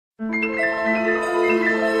RSG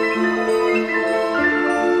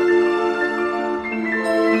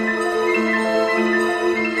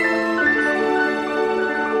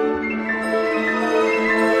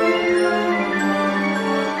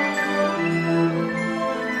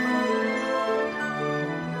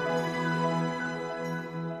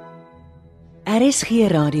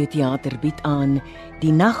Radioteater bied aan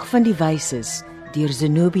Die Nag van die Wyses deur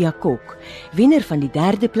Zenobia Kock, wenner van die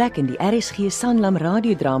derde plek in die RSG Sanlam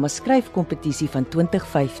Radiodrama-skryfkompetisie van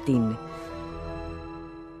 2015.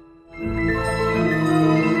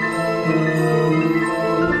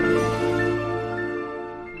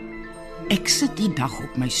 Ek sit die dag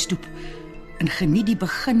op my stoep en geniet die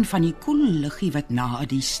begin van die koel luggie wat na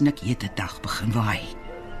die snikhete dag begin waai.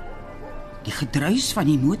 Die gedruis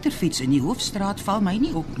van die motorfiets in die hoofstraat val my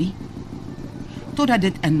nie op nie, totdat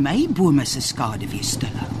dit in my bome se skade weer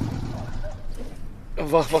stil.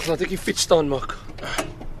 Wag, laat ek die fiets staan maak.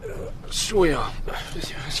 So ja,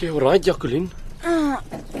 is jy alright, Jacqueline?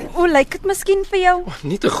 Hoe lyk dit miskien vir jou?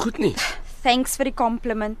 Nie te goed nie. Thanks vir die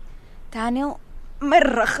compliment. Daniel, my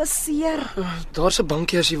rug is seer. Daar's 'n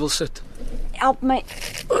bankie as jy wil sit. Help my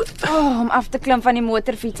om af te klim van die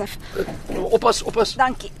motorfiets af. Oppas.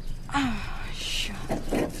 Dankie.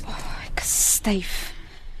 Ek is styf.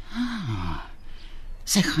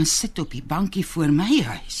 Sy gaan sit op die bankie voor my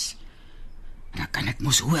huis. En dan kan ek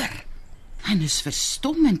mos hoor. En is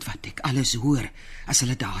verstommend wat ek alles hoor as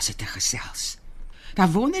hulle daar sit te gesels.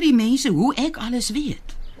 Dan wonder die mense hoe ek alles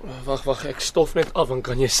weet. Wag, ek stof net af en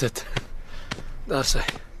kan jy sit. Daar sy.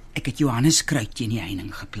 Ek het Johanniskruitjie in die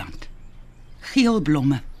heining geplant. Geel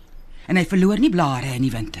blomme. En hy verloor nie blare in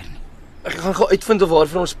die winter nie. Ek gaan gou uitvind of waar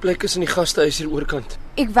van ons plek is in die gastehuis hier oorkant.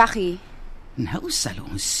 Ek wag hier. Nou sal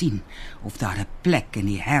ons sien of daar 'n plek in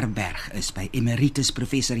die herberg is by emeritus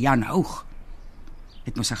professor Jan Hoog.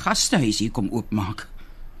 Het mos 'n gastehuis hier kom oopmaak.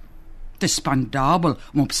 Te spandabel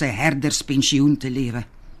om op sy herderspensioen te lewe.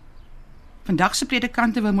 Vandag se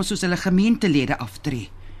predikante wil mos soos hulle gemeentelede aftree.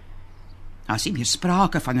 Daar is nie meer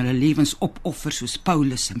sprake van hulle lewensopoffer soos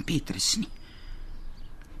Paulus en Petrus nie.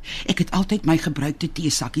 Ek het altyd my gebruikte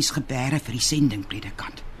teesakkies gebêre vir die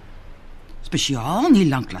sendingpredikant. Spesiaal nie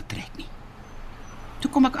lank laat trek nie. Toe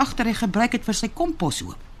kom ek agter hy gebruik het vir sy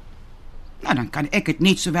komposhoop. Nou dan kan ek dit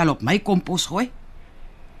net sowel op my kompos gooi.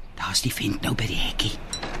 Daar's die vent nou by die hekkie.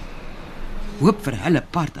 Hoop vir hulle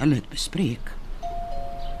part hulle het bespreek.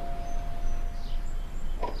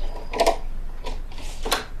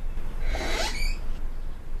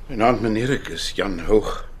 Goeienaand meneer, ek is Jan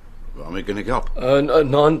Hoog. Waarmee kan ek help?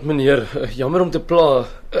 Naand meneer, jammer om te pla.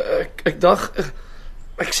 Ek dacht,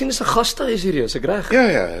 ek sien is 'n gastehuis hier, is ek reg?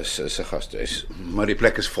 Ja, is 'n gastehuis, maar die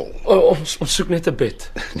plek is vol. Ons soek net 'n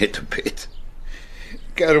bed. Net 'n bed.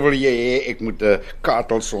 Kerel, wil jy hê ek moet 'n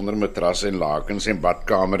katel sonder matras en lakens en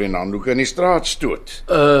badkamer en handdoeke in die straat stoot?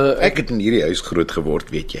 Ek het in hierdie huis groot geword,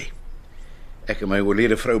 weet jy. Ek en my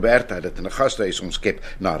oorlede vrou Bertha het dit in 'n gastehuis omskep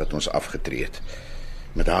nadat ons afgetree het.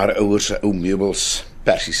 Met haar ouers se ou meubels,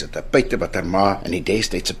 persiese tapyte wat haar ma in die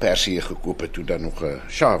destydse Persië gekoop het toe daar nog 'n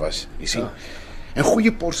Shah was, jy sien. En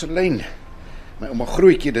goeie porselein. My ouma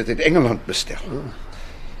Grootjie dit uit Engeland bestel.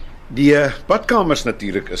 Die badkamers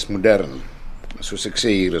natuurlik is modern. Soos ek sê,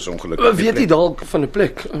 hier is ongelukkig. Weet jy dalk van 'n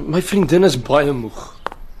plek? My vriendin is baie moeg.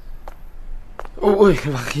 Oei,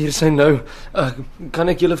 wag, hier is sy nou. Kan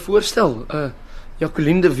ek julle voorstel?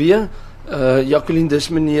 Jacqueline de Wee. Jacqueline, dis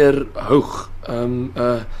meneer Hoog.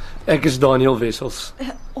 Ek is Daniel Wessels.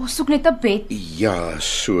 Ons soek net 'n bed. Ja,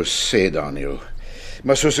 so sê Daniel.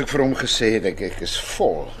 Maar soos ek vir hom gesê het, ek is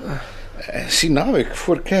vol. Sien nou, ek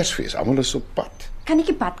voor Kersfees, almal is op pad. Kan ek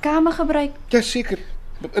die badkamer gebruik? Ja, seker.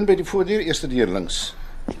 In by die voordeur, eerste deur links.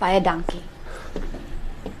 Baie dankie.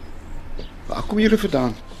 Waar kom julle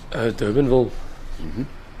vandaan? Durbanville.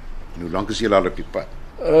 En hoe lank is julle al op die pad?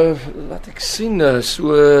 Laat ek sien,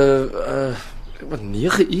 wat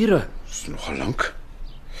 9 ure. Dis nogal lank.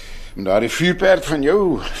 En daar die vuurperd van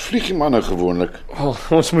jou, vlieg die manne gewoonlik.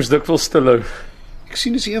 Ons moes dikwels stilhou. Ek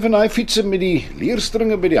sien dis een van daai fietsse met die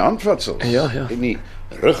leerstringe by die handvatsels. Ja. En die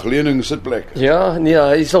rugleuning sitplek. Ja, nee,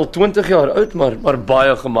 hy is al 20 jaar oud, maar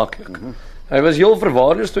baie gemaklik. Hy was heel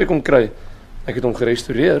verwaarloos toe ek hom kry. Ek het hom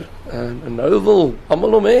gerestoreer en nou wil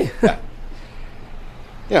almal hom hê.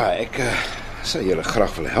 Ja, ek sal julle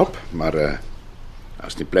graag wil help, maar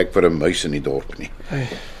as nie plek vir 'n muis in die dorp nie. Hey.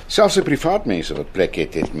 Selfs die privaat mense wat plek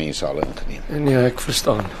het mense al ingeneem. Nee, ek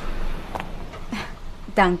verstaan.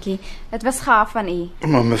 Dankie. Dit was gaaf van u.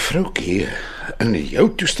 Maar mevroukie, in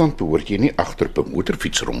jou toestand behoort jy nie agter op 'n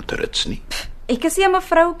motorfiets rond te rits nie. Ek is nie 'n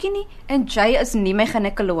mevroukie nie en Jay is nie my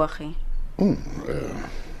ginekoloog nie.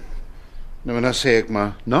 Nou dan sê ek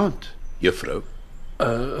maar, naand, juffrou.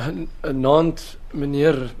 Naand,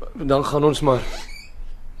 meneer, dan gaan ons maar.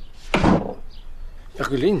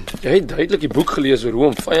 Jacqueline, jy het duidelik die boek gelees oor hoe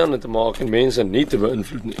om vyande te maak en mense nie te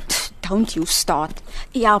beïnvloed nie. Don't you start.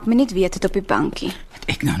 Help my net weet dit op die bankie. Het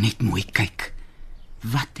ek nou net mooi kyk.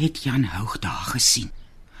 Wat het Jan Houg daar gesien?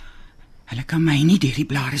 Hulle kan my nie deur die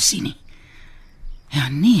blare sien nie. Ja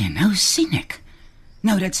nee, nou sien ek.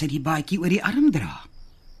 Nou dat sy die baadjie oor die arm dra.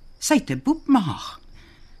 Sy het 'n boepmaag.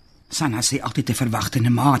 Sanna sê altyd 'n verwagtende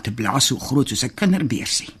ma te blaas so groot soos 'n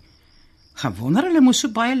kinderbeersie. Gewonder hulle moes so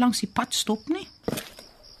baie langs die pad stop nie.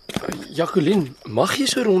 Jacqueline, mag jy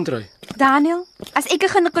so rondry? Daniel, as ek 'n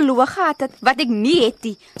ginekoloog gehad het wat ek nie het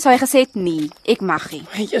nie, sou hy gesê het nee, ek mag nie.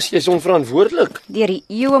 Jy's onverantwoordelik. Deur die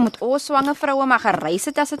eeue moet ons swanger vroue maar gereis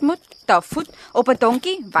het as dit moet, te voet, op 'n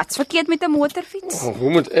donkie, wat's verkeerd met 'n motorfiets? Hoe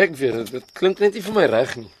moet ek weet? Dit klink net nie vir my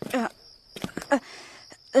reg nie.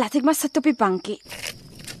 Laat ek maar sit op die bankie.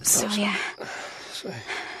 Sorry.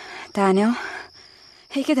 Daniel,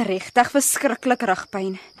 ek het regtig verskriklik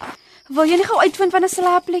rugpyn. Wil jy nie gou uitvind van 'n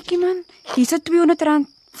slaapplekkie man? Hier's R200.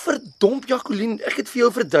 Verdomp Jacqueline, ek het vir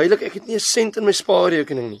jou verduidelik, ek het nie 'n sent in my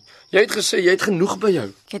spaarrekening nie. Jy het gesê jy het genoeg by jou.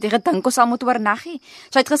 Ek het nie gedink ons sal moet oornaggie.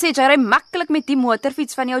 Sy het gesê jy ry maklik met die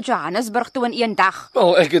motorfiets van jou Johannesburg toe in een dag.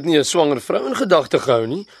 Wel, ek het nie 'n swanger vrou in gedagte gehou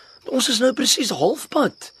nie. Ons is nou presies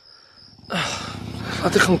halfpad.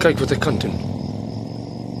 Laat ek gaan kyk wat ek kan doen.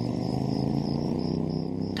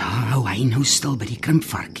 Daar hou hy nou stil by die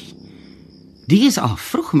krimpvarkie. Die is al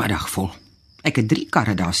vroegmiddag vol. Ek het 3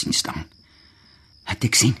 karre daar sien staan. Het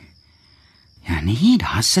ek sien? Ja nee,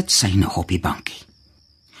 daar sit sy nog op die bankie.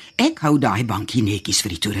 Ek hou daai bankie netjies vir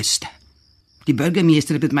die toeriste. Die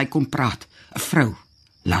burgemeester het met my kom praat, 'n vrou,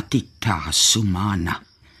 Latita Sumana.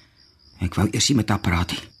 Ek wou eers nie met haar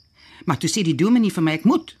praat nie. Maar toe sê die dominee vir my ek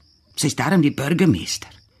moet. Sy's daarom die burgemeester.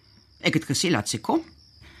 Ek het gesê laat sy kom.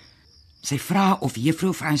 Sy vra of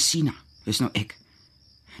juffrou Francina, dis nou ek,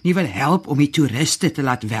 nie wil help om die toeriste te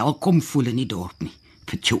laat welkom voel in die dorp nie.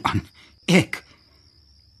 Vir Johan, ek.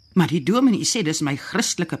 Maar die dominee sê dis my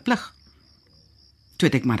Christelike plig. Toe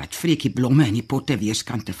het ek maar dat vreekie blomme in die potte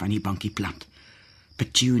weerskante van die bankie plant.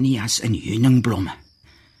 Petunias en heuningblomme.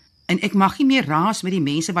 En ek mag nie meer raas met die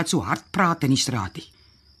mense wat so hard praat in die straat nie.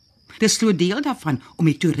 Dis so deel daarvan om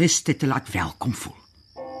die toeriste te laat welkom voel.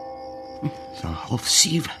 So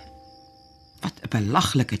 6:30. Wat 'n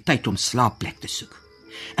belaglike tyd om slaapplek te soek.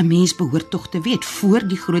 'n Mens behoort tog te weet, voor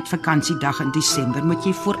die groot vakansiedag in Desember moet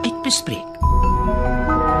jy vooruit bespreek.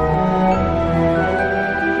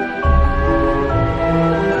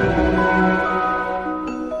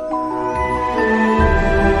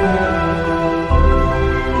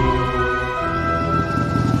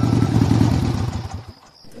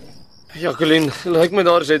 Jacqueline, lyk my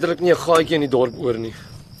daar is letterlik nie 'n gaatjie in die dorp oor nie.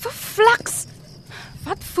 Verflaks.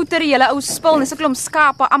 Wat voeter julle ou spul, dis 'n klomp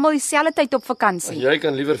skape, almal dieselfde tyd op vakansie. Jy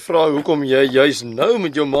kan liewer vra hoekom jy juis nou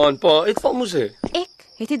met jou ma en pa uitval moes hê. Ek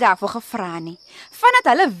het nie daarvoor gevra nie. Vandat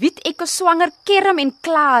hulle weet ek is swanger, kerm en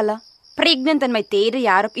kla hulle. Pregnant in my 3de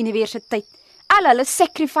jaar op universiteit. Al hulle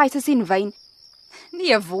sacrifices en wyn.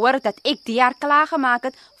 Nie 'n woord dat ek die jaar klaar gemaak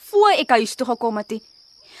het voor ek huis toe gekom het nie.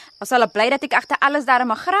 Was hulle bly dat ek agter alles daar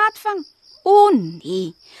 'n graad vang? O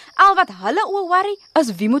nee. Al wat hulle oor worry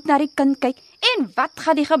is wie moet na die kind kyk en wat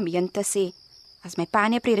gaan die gemeente sê? As my pa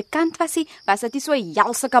nie 'n predikant was dit nie so 'n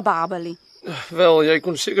jalsike babelie. Wel, jy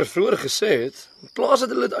kon seker vroeër gesê het, in plaas dat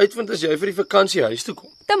hulle dit uitvind as jy vir die vakansie huis toe kom.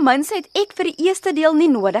 Ten minste het ek vir die eerste deel nie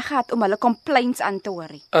nodig gehad om hulle complaints aan te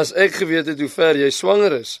hoor nie. As ek geweet het hoe ver jy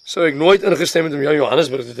swanger is, sou ek nooit ingestem het om jou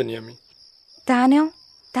Johannesburg toe te neem nie. Daniel,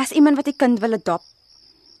 daar's iemand wat die kind wil adopt.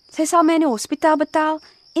 Sy sal my in die hospitaal betaal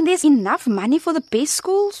and there's enough money for the best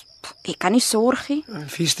schools. Ek kan nie sorg nie. En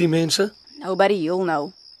wie is die mense? Nobody you'll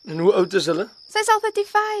know. En hoe oud is hulle? Sy is al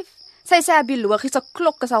 35. Sy sê haar biologiese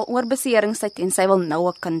klok is al oor beseringstyd en sy wil nou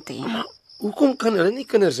 'n kind hê. Maar hoekom kan hulle nie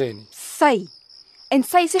kinders hê nie? Sy. En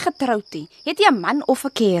sy is getroud nie. Het jy 'n man of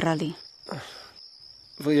 'n kerel nie?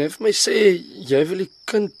 Wil jy vir my sê jy wil die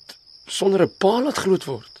kind sonder 'n pa laat groot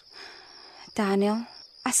word? Daniel,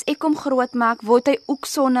 as ek hom groot maak, word hy ook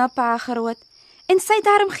sonder 'n pa groot. En sy het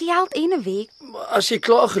daarom geld en 'n werk. Maar as jy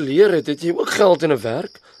klaar geleer het, het jy ook geld en 'n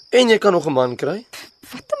werk en jy kan nog 'n man kry.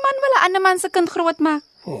 Wat 'n man wil 'n ander man se kind groot maak?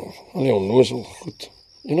 Nee, onnozel goed.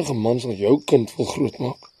 Enige man sal jou kind wil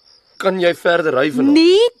grootmaak. Kan jy verder ry vanaand?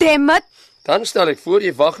 Nee, dammit. Dan stel ek voor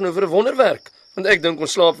jy wag nou vir 'n wonderwerk, want ek dink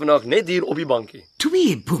ons slaap vandag net hier op die bankie.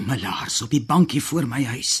 2 boemelaars op die bankie voor my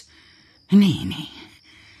huis. Nee.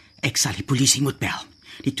 Ek sal die polisie moet bel.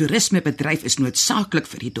 Die toerismebedryf is noodsaaklik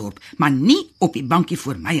vir die dorp, maar nie op die bankie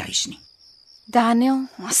voor my huis nie. Daniel,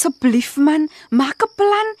 asseblief man, maak 'n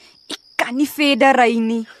plan. Ek kan nie verder ry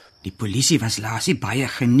nie. Die polisie was laas nie baie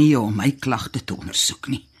genee om my klagte te ondersoek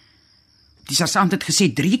nie. Die sersant het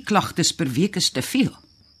gesê 3 klagtes per week is te veel.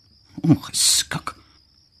 Ongeskik.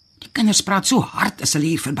 Die kinders praat so hard as hulle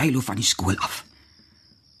hier verbyloop van die skool af.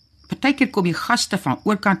 Partykeer kom die gaste van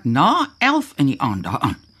oorkant na 11 in die aand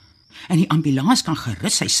daaraan. En die ambulans kan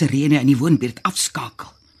gerus sy sirene in die woonbuurt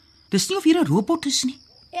afskakel. Dis nie of hier 'n robot is nie.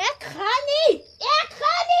 Ek gaan nie.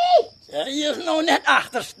 Jy is nou net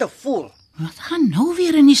agterste voor. Wat gaan nou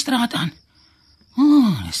weer in die straat aan?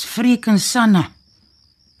 Dis Freek en Sanna.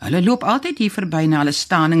 Hulle loop altyd hier verby na hulle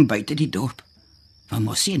staning buite die dorp. Want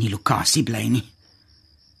mos nie in die lokasie bly nie.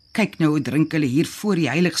 Kyk nou hoe drink hulle hier voor die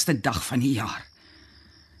heiligste dag van die jaar.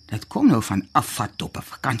 Dit kom nou van afvat op 'n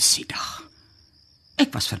vakansiedag.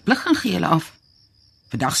 Ek was verplig aan gee hulle af.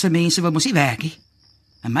 Vandag se mense wil mos nie werk nie.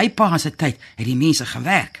 In my pa se tyd het die mense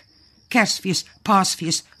gewerk. Kersfees,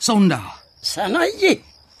 Paasfees, Sondag. Sanna, jy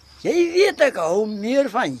weet ek hou meer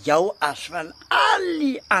van jou as van al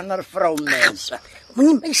die ander vroumense.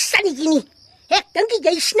 Moenie my sannetjie nie. Ek dink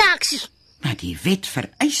jy snaaks is. Maar die wet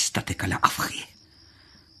vereis dat ek hulle afgee.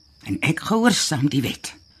 En ek gehoorsaam die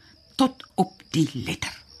wet. Tot op die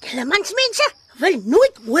letter. Julle mansmense wil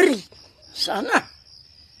nooit hoor nie. Sanna,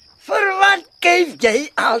 vir wat kyk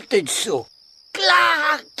jy altyd so?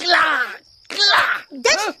 Klaar.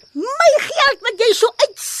 Dis my geld wat jy so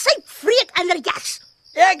uitsyp, Freek in 'n jas.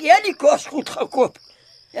 Ek het die kos goed gekoop.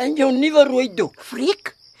 En jou nuwe rooi doek.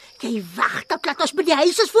 Freek, jy wag tot ons by die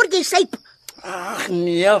huis is voor jy syp. Ag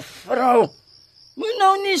nee, vrou. Moet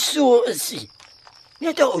nou nie so is nie.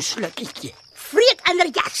 Net 'n ou slukkie. Freek in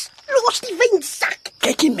 'n jas. Los die wynsak.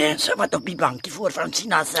 Kyk die mense wat op die bankie voor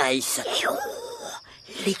Fransina se huis sit.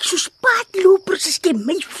 Lyk soos padlopers as jy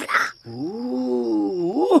my vra.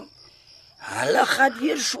 Hulle gaan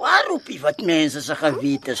weer swaar op die wat mense se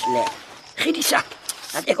gewete lê. Gee die sak,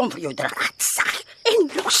 dat ek hom vir jou dra. Sak en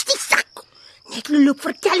los die sak. Net loop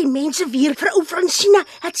vertel die mense weer vir ou Fransina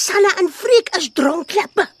dat Sanna en Freek is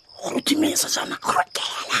dronklappe. Groet die mense, Sanna. Groet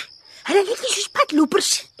hulle. Hulle lyk nie soos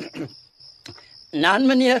padlopers. Naan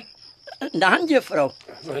meneer. Naan juffrou.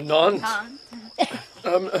 Naan.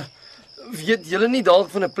 Weet julle nie dalk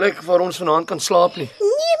van 'n plek waar ons vanaand kan slaap nie?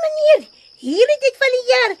 Nee meneer, hierdie tyd van die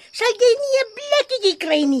jaar sal jy nie 'n plekkie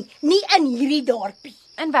kry nie in hierdie dorpie.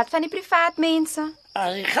 En wat van die privaat mense?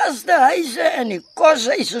 As die gastehuise en die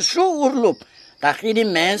koshuise so oorloop, dan gee die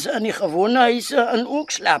mense in die gewone huise 'n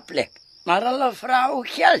ook slaapplek. Maar hulle vra ook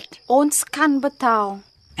geld. Ons kan betaal.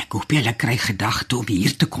 Ek hoop julle kry gedagte om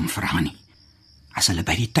hier te kom vra nie. As hulle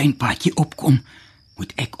by die tuinpaadjie opkom,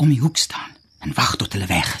 moet ek om die hoek staan en wag tot hulle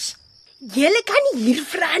weg is. Julle kan nie hier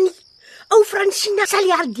vra nie. Ou Fransina sal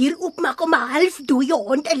haar deur oopmaak om 'n halfdooie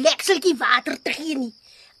hond 'n lekseltjie water te gee nie.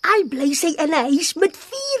 Al bly sy in 'n huis met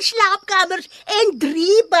 4 slaapkamers en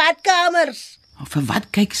 3 badkamers. Vir wat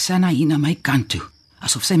kyk Sanna hier na my kant toe,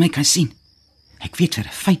 asof sy my kan sien? Ek weet vir 'n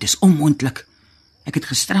feit is onmoontlik. Ek het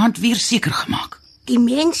gisterand weer seker gemaak. Die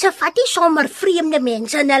mense vat nie sommer vreemde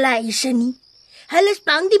mense in hulle huise nie. Hulle is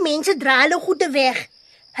bang die mense dra hulle goede weg.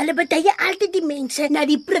 Hulle betuie altyd die mense na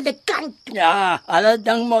die predikant. Ja, hulle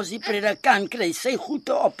dink mos die predikant kry sy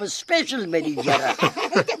goede op 'n special by die Here.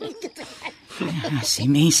 As die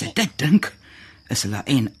mense dit dink, is hulle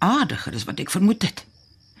eienaardiger as wat ek vermoed het.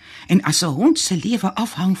 En as 'n hond se lewe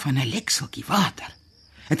afhang van 'n lekseltjie water,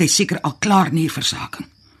 het hy seker al klaar nierversaking.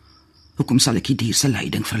 Hoekom sal ek die dier se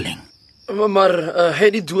lyding verleng? Maar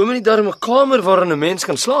het die dominee daar 'n kamer waarin 'n mens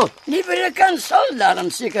kan slaap? Die predikant sal daarom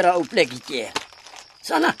seker 'n ou plekkie hê.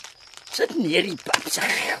 Sanna, sit neer die pap se.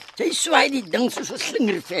 Jy swaai die ding soos 'n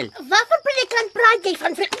slingervel. Waarvan predikant praat jy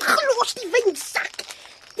van? Gelos die wynsak.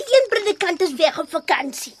 Die een predikant is weg op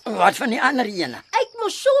vakansie. Wat van die ander ene? Ek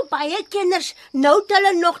mos so baie kinders, nou het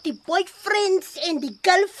hulle nog die boyfriends en die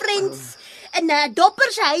girlfriends. En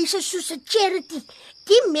doppers huise soos 'n charity.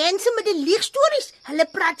 Die mense met die leegstories, hulle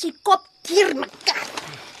praat sy kop teer mekaar.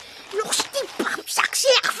 Los die papsak, sê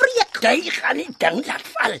ek Freek. Jy gaan die ding laat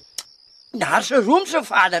val. Daar's 'n Romeinse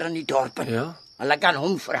vader in die dorp. Ja. Hulle kan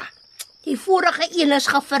hom vra. Die vorige een is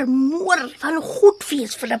gevermoor van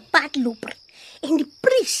goedfees vir 'n padloper. En die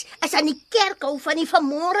pries is aan die kerkhou van die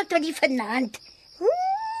vanmôre tot die vanaand.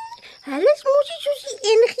 Hulle is mos nie soos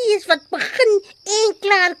die NG's wat begin en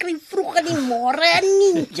klaar kry vroeg in die môre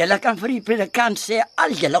nie. Julle kan vir die predikant sê al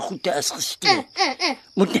julle goede is gesteel.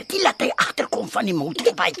 Moet net nie laat hy agterkom van die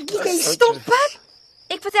motorbike. Stop het.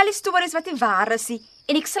 Ek vertel die stories wat nie waar is nie.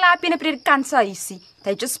 En ek slaap in 'n predikant se huisie.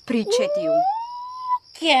 They just preach at you.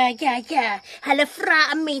 Ja. Hulle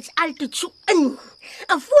vra 'n mens altyd so in.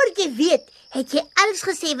 En voor jy weet, het jy alles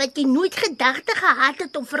gesê wat jy nooit gedagte gehad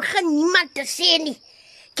het om vir niemand te sê nie.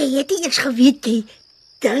 Jy het nie eens geweet jy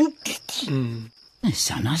dink dit.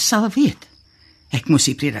 Sanna sal weet. Ek moes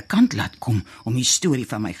die predikant laat kom om die storie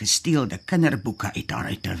van my gesteelde kinderboeke uit haar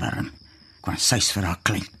uit te wurm. Kwam sy's vir haar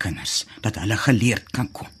kleinkinders, dat hulle geleerd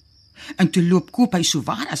kan kom. En toe loop koop hy so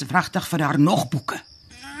waar as wragtig vir haar nog boeke.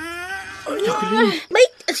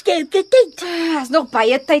 Meid, skep jy tyd? Is nog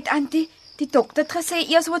baie tyd, Antie. Die dokter het gesê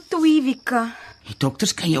eers oor 2 weke. Die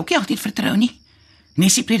dokters kan jy ook nie altyd vertrou nie.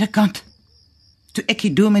 Nes die predikant. Toe ek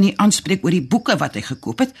die dominee aanspreek oor die boeke wat hy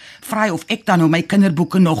gekoop het, vra hy of ek dan nou my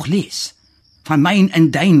kinderboeke nog lees. Van myn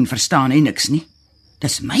en duin verstaan hy niks nie.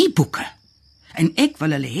 Dis my boeke. En ek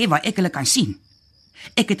wil hulle hê waar ek hulle kan sien.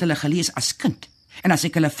 Ek het hulle gelees as kind. En as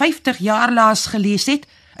ek hulle 50 jaar laas gelees het,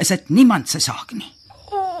 is dit niemand se saak nie.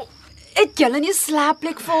 Het julle nie 'n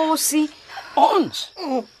slaapplek vir ons nie?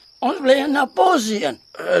 Ons bly in 'n posie.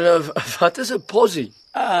 Wat is 'n posie?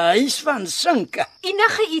 Huis van sinke.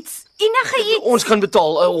 Enige iets. Ons kan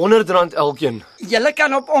betaal R100 elkeen. Julle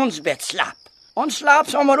kan op ons bed slaap. Ons slaap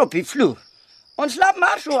sommer op die vloer. Ons slaap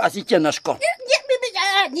maar so as die kinders kom.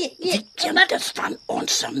 Nee. Die kinders van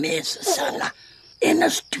ons mense, Sanna. En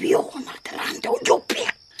is R200 op jou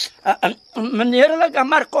plek. Meneer, hulle kan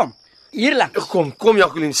maar kom. Hier langs. Kom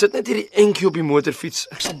Jacqueline, sit net hierdie enkie op die motorfiets.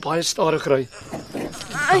 Ek sal baie stadig ry.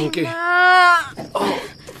 Dankie.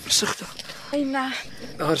 Versigtig. Eina.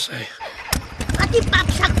 Daar sy. Wat die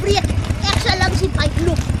papsak breek. Ek sal langs die pad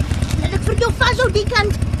loop. Laat ek vir jou vashou die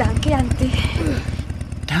kant. Dankie, Antie.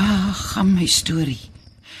 Daar gaan my storie.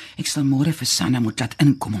 Ek sal môre vir Sanna moet laat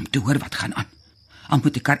inkom om te hoor wat gaan aan. Al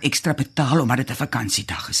moet ek haar ekstra betaal omdat dit 'n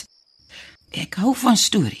vakansiedag is. Ek hou van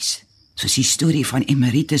stories, soos die storie van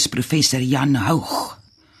emeritus professor Jan Houg.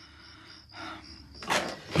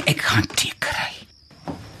 Ek gaan tee kry.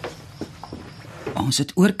 Ons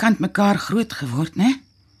het oorkant mekaar groot geword, né?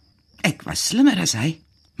 Ek was slimmer as hy,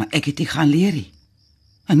 maar ek het nie gaan leer nie.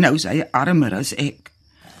 En nou is hy armer as ek.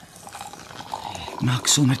 Ek maak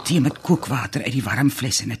sommer tee met kookwater uit die warm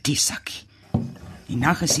fles in 'n teesakkie. Die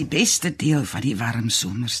nag is die beste deel van die warm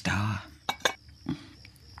somersdae.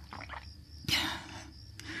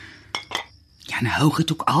 Jan Houg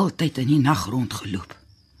het ook altyd in die nag rondgeloop.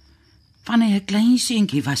 Van hy 'n klein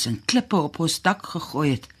seentjie was en klippe op ons dak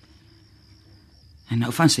gegooi het. En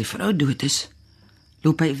nou van sy vrou dood is,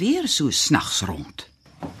 loop hy weer so snags rond.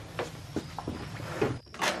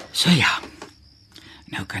 So ja,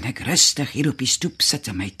 nou kan ek rustig hier op die stoep sit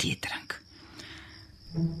en my tee drink.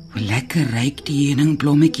 Hoe lekker ruik die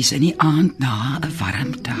heuningblommetjies in die aand na 'n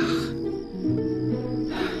warm dag.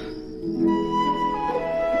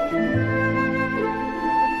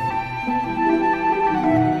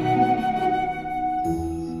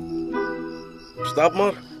 Stap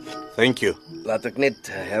maar. Thank you. Laat ek net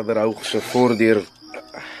herder Houg se voordeur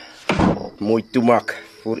mooi toemaak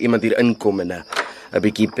voor iemand hier inkom en 'n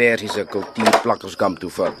bietjie persiese kultuurplakkerskamp toe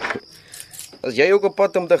vat. As jy ook op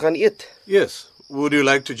pad om te gaan eet? Yes. Would you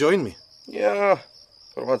like to join me? Ja,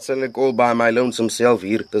 vir wat sal ek all by my lonesome self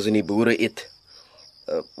hier tussen die boere eet?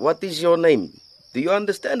 What is your name? Do you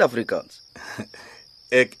understand Afrikaans?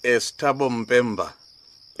 Ek is Thabo Mpemba.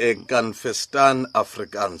 Ek kan verstaan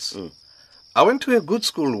Afrikaans. I went to a good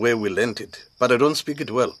school where we learned it, but I don't speak it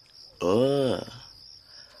well.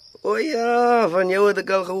 Oh ja, van jou het ek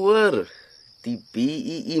al gehoor. Die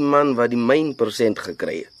BEE man wat die mynpersent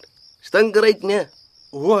gekry het. Stinkryk, nee?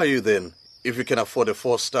 Who are you then, if you can afford a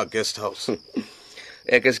 4-star guest house?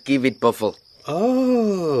 Ek is Kiewit Buffel.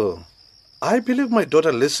 Oh, I believe my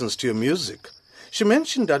daughter listens to your music. She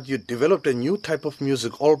mentioned that you developed a new type of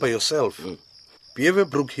music all by yourself.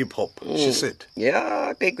 Beaverbrook hip-hop, she said.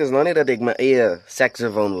 Ja, kyk, is nou nie dat ek my eie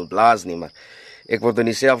saxofoon wil blaas nie, maar ek word in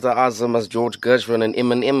dieselfde asem as George Gershwin en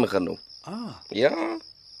Eminem genoem. Ja,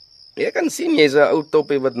 ek kan sien jy's 'n ou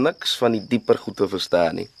toppie wat niks van die dieper goed te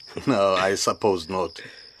verstaan nie. No, I suppose not.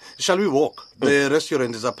 Shall we walk? The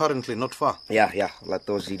restaurant is apparently not far. Ja, laat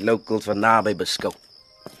ons die locals van naby beskou.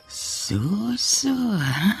 So,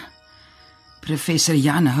 hè? Professor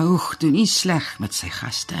Jan Houg doen nie sleg met sy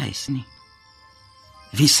gastehuis nie.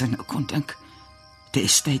 Wie sou nou kon dink?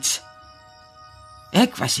 Destyds.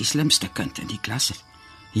 Ek was die slimste kind in die klas.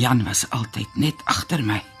 Jan was altyd net agter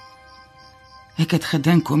my. Ek het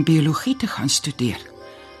gedink om biologie te gaan studeer.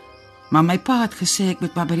 Maar my pa het gesê ek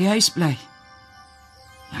moet maar by die huis bly.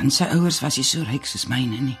 Jan se ouers was nie so ryk soos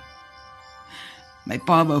myne nie. My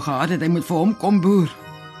pa wou gehad het hy moet vir hom kom boer.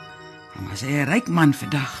 Dan was hy 'n ryk man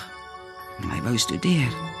vandag. En hy wou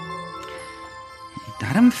studeer.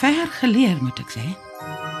 Daarom ver geleer, moet ek sê.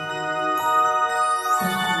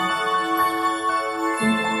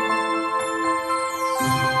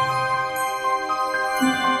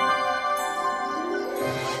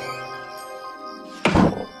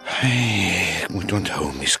 Ek moet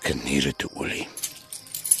onthou my skeniere te olie.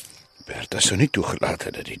 Martha sou nie toegelaat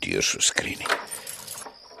het dat die deur so skree nie.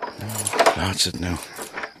 Laat dit nou.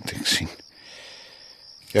 Moet ek sien.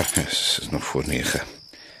 Ja, het is nog voor 9.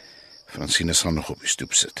 Francine sal nog op die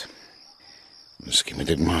stoep sit. Miskien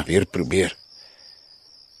moet ek maar weer probeer.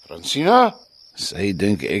 Francina? Sy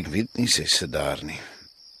dink ek weet nie, sy sit daar nie.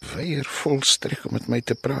 Weier volstrek om met my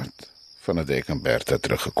te praat, vandat ek en Bertha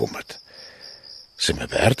teruggekom het. Sy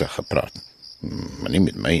met Bertha gepraat, maar nie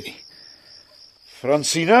met my nie.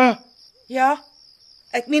 Francina? Ja,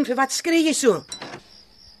 ek meen, vir wat skree jy so?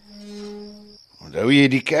 Onthou jy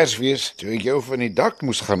die Kersfees, toe ek jou van die dak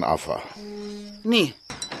moes gaan afhaal? Nee,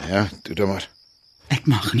 Ja, doe dan maar. Ek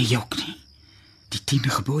mag nie jok nie. Die 10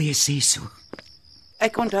 gebooie sê so.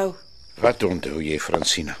 ek onthou. Wat onthou jy,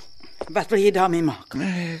 Francina? Wat wil jy daarmee maak?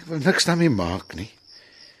 Nee, ek wil niks daarmee maak nie.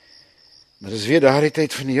 Maar dis weer daardie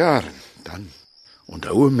tyd van die jaar, en dan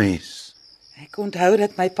onthou 'n mens. Ek onthou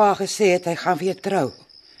dat my pa gesê het hy gaan weer trou.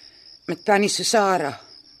 Met tannie Susara.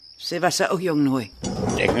 Sy was 'n oujongnooi.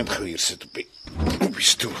 Ek net gou hier sit op die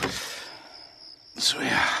stoel. So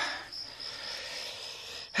ja.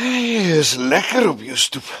 Hey, is lekker op jou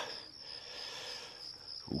stoep.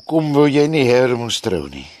 Hoekom wou jy nie her moes trou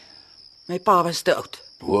nie? My pa was te oud.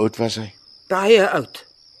 Hoe oud was hy? Baie oud.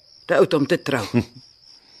 Te oud om te trou.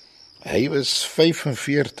 Hy was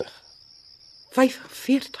 45.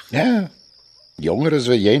 45. Ja, jonger as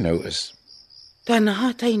wat jy nou is. Daarna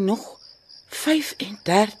het hy nog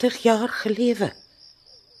 35 jaar gelewe.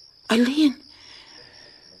 Alleen.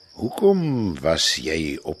 Hoekom was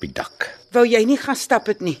jy op die dak? Wou jy nie gaan stap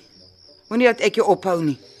het nie? Moenie dat ek jou ophou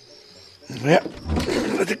nie. Ja,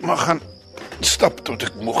 dat ek maar gaan stap tot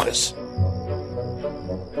ek moeg is.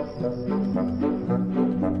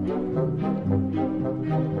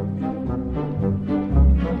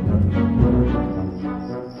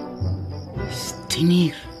 Dis 10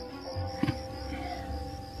 uur.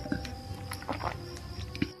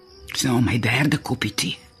 Dis nou my derde koppie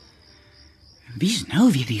tee. Wie's nou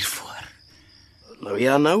weer hiervoor? Nou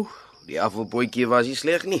ja nou, die afvalbootjie was nie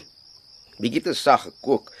sleg nie. Bietjie te sag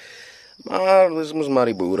gekook. Maar dis mos maar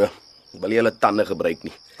die boere. Wil jy hulle tande gebruik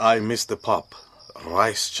nie. I miss the pop.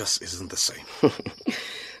 Rice just isn't the same.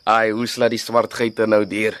 Ai, hoe sla die swart geite nou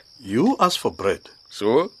deur? You ask for bread.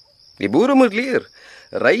 So, die boere moet leer.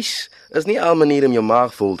 Rys is nie 'n manier om jou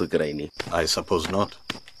maag vol te kry nie. I suppose not.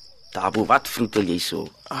 Tabo, wat vroetel jy so?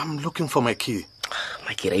 I'm looking for my key.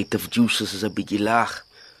 My creative juices is 'n bietjie laag.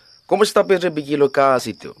 Kom ons stap eers 'n bietjie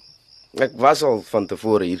lokasie toe. Ek was al van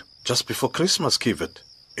tevore hier. Just before Christmas, Kivet.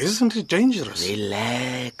 Isn't it dangerous?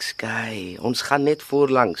 Relax, guy. Ons gaan net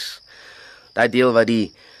voorlangs. Daai deel wat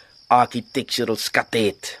die architectural skatte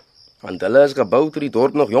het. Want hulle is gebou toe die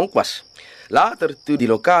dorp nog jonk was. Later, toe die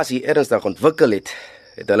lokasie ernstig ontwikkel het,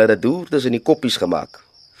 het hulle dit deur tussen die koppies gemaak.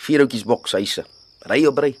 4 houtjies bokshuise. Ry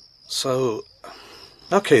op ry. So,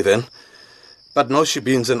 okay then. But no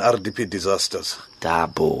shebeens and RDP disasters.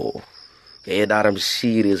 Tabo. Jy het daarom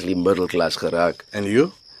seriously middle class geraak. And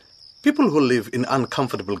you? People who live in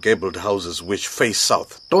uncomfortable gabled houses which face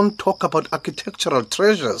south don't talk about architectural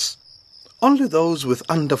treasures. Only those with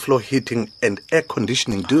underfloor heating and air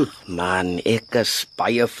conditioning do. Man, ek is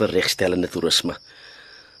baie vir regstellende toerisme.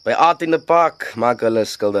 By Art in the Park maak hulle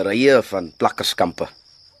skilderye van plakkerskampe.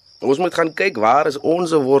 Ons moet gaan kyk waar is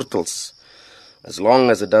ons wortels. As long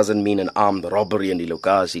as it doesn't mean an armed robbery in die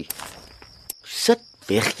lokasie. Sit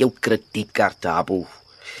weg jou kredietkaart, Tabo.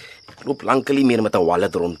 Ek loop lankal nie meer met 'n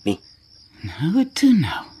wallet rond nie. Nou, toe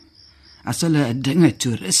nou. As hulle 'n dinge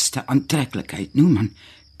toeriste aantreklikheid noem, dan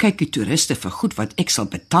kyk die toeriste vir goed wat ek sal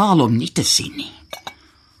betaal om nie te sien nie.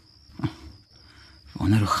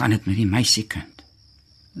 Wonder hoe gaan dit met die meisiekind?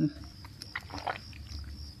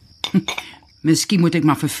 Miskien moet ek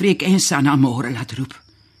maar vir Freek en Sanna môre laat roep.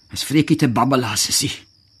 As Freekie te babbelaas is hy.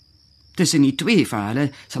 Tussen die twee van hulle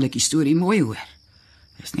sal ek die storie mooi hoor.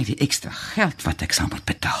 Dis net die ekstra geld wat ek sal moet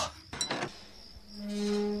betaal.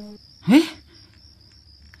 Hé?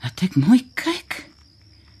 Laat ek mooi kyk.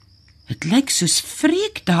 Het lyk soos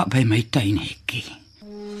Freek daar by my tuinhekkie.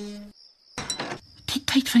 Die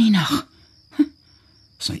tyd van die nag.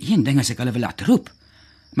 So een ding as ek hulle wil laat roep,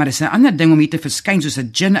 maar dis 'n ander ding om hier te verskyn soos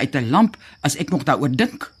 'n djinn uit 'n lamp as ek nog daaroor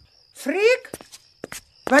dink. Freek?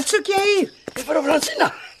 Wat soek jy hier? Juffrou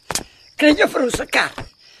Francina, kry juffrou se kar.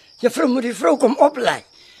 Juffrou moet die vrou kom oplei.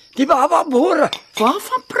 Die baba boere.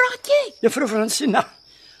 Waarvan praat jy? Juffrou Francina,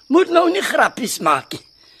 moet nou nie grappies maak nie.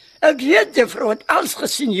 Ek weet juffrou het alles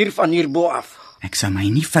gesien hier van hierbo af. Ek sal my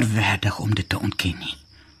nie verwerdig om dit te ontken nie.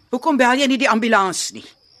 Hoekom bel jy nie die ambulans nie?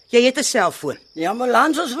 Jy het 'n selfoon. Die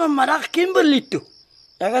ambulans is vanmiddag Kimberley toe.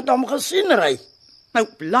 Ek het hom gesien ry. Nou,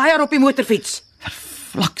 laai haar op die motorfiets.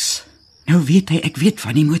 Vlaks. Nou weet hy, ek weet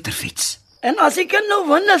van die motorfiets. En as ek nou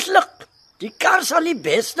win is lig, die kar sal die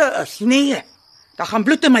beste is. Nee, daar gaan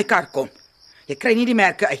bloed in my kar kom. Jy kry nie die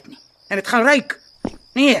merke uit nie. En dit gaan ruik.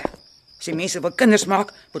 Nee, as die mense wil kinders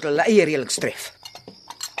maak, moet hulle eie reëlings tref.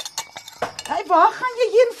 Hey, waar gaan jy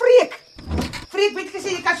heen, Freek? Freek het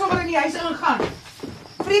gesê jy kan sommer in die huis ingaan.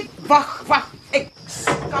 Freek, wag, ek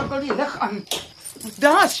skakel die lig aan.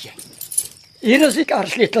 Daar's jy. Hier is die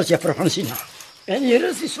karsleutels, juffrou Fransina. En hier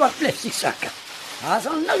is die swart plastic sakke. Daar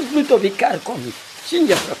sal niks bloed op die kar kom nie. Sien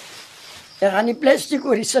juffrou? Ek gaan die plastic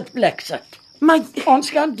oor die sitplek sit. Maar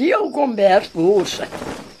Ons gaan die ou kombers voor sit.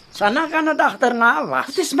 Sanna gaan dit agterna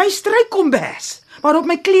was. dit is my strykombers, waarop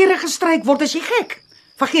my klere gestryk word, as jy gek.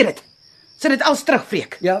 Vergeet dit. Sit dit als terug,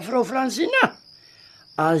 Freek. Juffrou Fransina,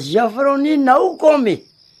 as juffrou nie nou kom nie,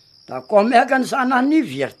 dan kom ek en Sanna nie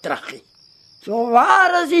weer terug nie. So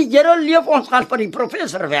waar is die Here leef, ons gaan vir die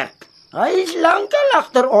professor werk. Hy is lankal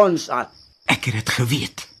agter ons aan. Ek het dit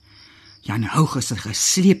geweet. Jan Houg is 'n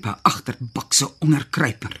geslepe agterbakse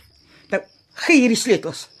onderkruiper. Nou, gee hier die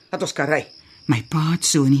sleutels, dat ons kan ry. My pa het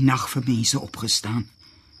so in die nag vir mense opgestaan.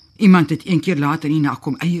 Iemand het een keer later in die nag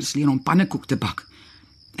kom eiers leen om pannekoek te bak.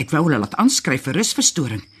 Ek wou hulle laat aanskryf vir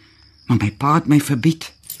rusverstoring, maar my pa het my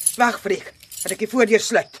verbied. Wag, Freek, dat ek die voordeur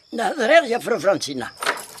sluit. Dat is reg, juffrou Fransina.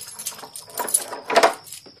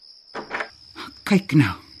 Kyk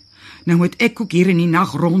nou. Nou moet ek ook hier in die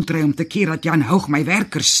nag rondry om te keer dat Jan Houg my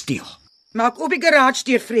werkers steel. Maak op die garage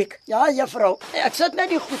deur, Freek. Ja, juffrou, ek sit net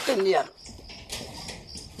die goed neer.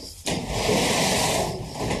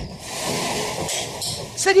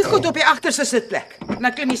 Sit die goed op die agterste sitplek.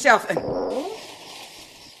 Dan klim jy self in.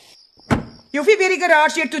 Jy hoef nie weer die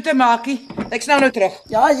garage deur toe te maak nie. Ek snel nou terug.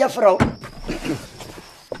 Ja, juffrou.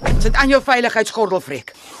 Sit aan jou veiligheidsgordel,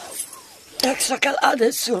 Freek. Ek sukkel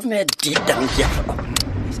alles so met die ding, juffrou.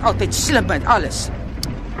 Jy's altyd slim met alles.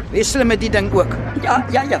 Wees slim met die ding ook. Ja,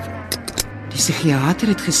 juffrou. Die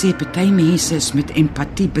psigiater het gesê party mense is met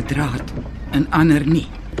empatie bedraad en ander nie.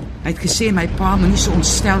 Hy het gesê my pa moet nie so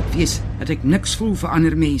ontsteld wees dat ek niks voel vir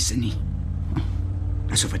ander mense nie.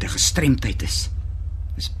 Asof dit 'n gestremdheid is.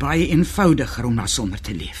 Dit is baie eenvoudiger om daarsonder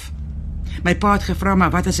te leef. My pa het gevra,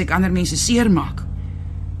 maar wat as ek ander mense seermaak?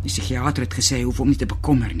 Die psigiater het gesê hy hoef hom nie te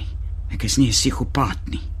bekommer nie. Ek is nie 'n psigopaat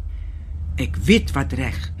nie. Ek weet wat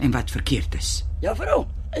reg en wat verkeerd is.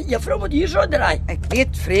 Juffrou moet hier so draai. Ek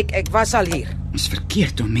weet, Freek, ek was al hier. Dit is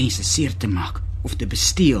verkeerd om mense seer te maak, of te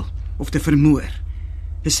besteel, of te vermoor.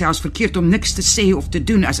 Dit is selfs verkeerd om niks te sê of te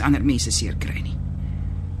doen as ander mense seer kry nie.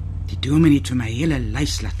 Die dominee het vir my hele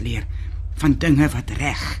lys laat leer van dinge wat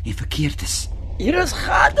reg en verkeerd is. Hier is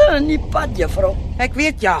gate in die pad, juffrou. Ek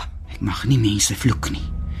weet, ja. Ek mag nie mense vloek nie.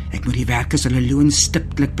 Ek moet die werkers hulle loon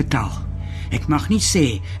stiptelik betaal. Ek mag nie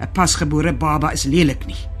sê 'n pasgebore baba is lelik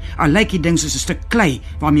nie. Al lyk die ding soos 'n stuk klei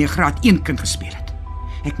waarmee 'n graad 1 kind gespeel het.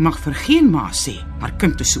 Ek mag vir geen ma sê haar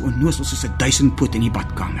kind is so onnoosel soos 'n 1000 poot in die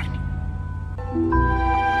badkamer nie.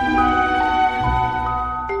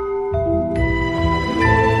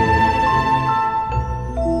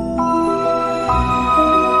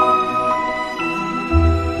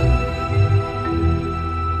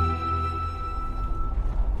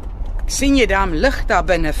 Sien jy daam lig daar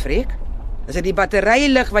binne, Freek? Is dit die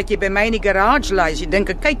batterylig wat jy by my in die garage laai as jy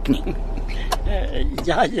dink ek kyk nie?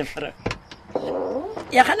 Ja, juffrou.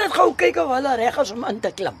 Jy gaan net gou kyk of hulle reg is om in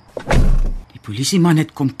te klim. Die polisieman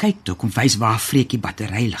het kom kyk toe, kom wys waar Freek die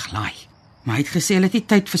batterylig laai. Maar hy het gesê hulle het nie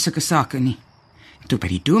tyd vir sulke sake nie. En toe by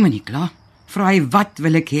die dominee klaar, vra hy wat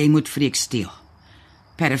wil ek hê hy moet Freek steel?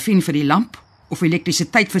 Parafin vir die lamp of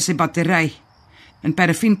elektrisiteit vir sy battery? En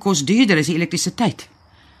parafin kos duurder as die elektrisiteit.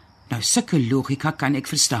 Nou sulke logika kan ek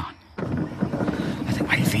verstaan. Laat ek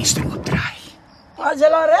maar die venster oopdraai. Was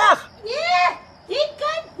julle reg? Nee, die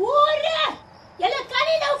kan boere. Julle kan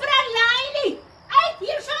nie nou verlaai nie. Uit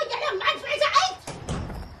hier sal julle mansvrese uit.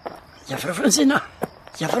 Juffrou Fransina,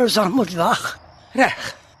 juffrou sal moet wag. Reg.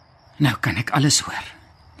 Nou kan ek alles hoor.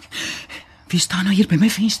 Wie staan nou hier by my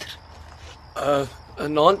venster?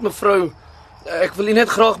 'n aand mevrou. Ek wil u net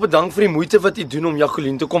graag bedank vir die moeite wat u doen om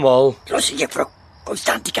Jacqueline te kom haal. Los juffrou, kom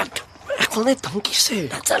staan die kant toe. Ek wil net dankie sê.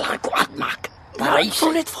 Dat sal haar kwaad maak. Daar is Ek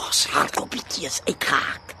wil net vir haar sê. haar koppietjie is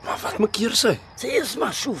uitgehaak. Maar wat moet keer sy? Sy is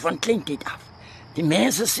maar so van kleintyd af. Die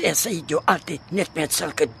mense sê sy het jou altyd net met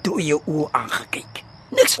sulke dooie oë aangekyk.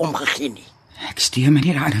 Niks omgegee nie. Ek steur my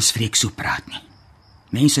nie daaraan as Freek so praat nie.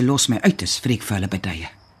 Mense los my uit as Freek vir hulle beduie.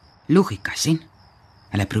 Logika, sien?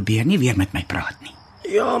 Hulle probeer nie weer met my praat nie.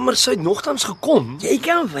 Ja, maar sy het nogtans gekom. Jy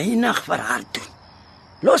kan weinig vir haar doen.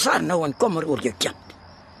 Los haar nou en kom maar oor jou kind.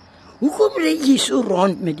 Hoekom ry jy so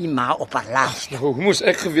rond met die ma op haar laas? Nou, hoe moes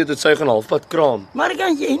ek geweet dat sy gaan halfpad kraam? Maar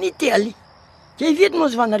kan jy nie tel nie? Jy weet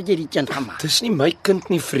mos wanneer jy die kind gemaak. Dis nie my kind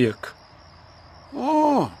nie, Freek.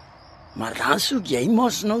 Maar dan soek jy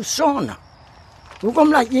mos nou sonne.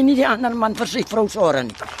 Hoekom laat jy nie die ander man vir sy vrou sorg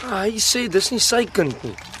nie? Hy sê dis nie sy kind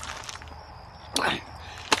nie.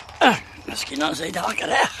 Miskien dan sy dalk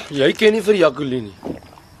reg. Jy ken nie vir Jacqueline nie.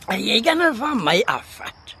 Jy kan het van my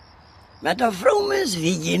afvat. Met 'n vrou mens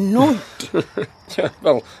weet jy nooit. Ja,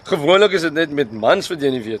 wel, gewoonlik is dit net met mans wat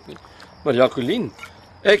jy nie weet nie. Maar Jacqueline,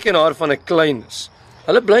 ek ken haar van 'n kleines.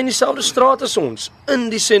 Hulle bly in dieselfde straat as ons, in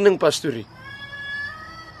die sendingpastorie.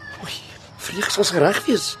 Oei, Freek sal reg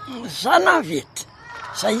wees. Sanna weet.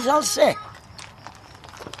 Sy sal sê.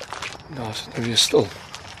 Daar sit nou weer stil.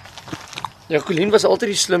 Jacqueline was altyd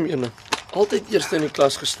die slim ene. Altyd eerste in die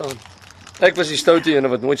klas gestaan. Ek was die stoute ene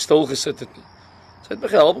wat nooit stil gesit het nie. Sy het my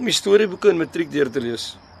gehelp om die storieboeke in matriek deur te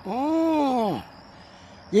lees.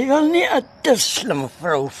 Jy wil nie 'n te slim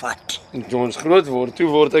vrou vat. En toe ons groot word, toe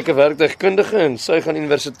word ek 'n werktuigkundige en sy gaan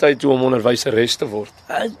universiteit toe om onderwyseres te word.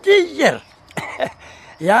 'n Teacher.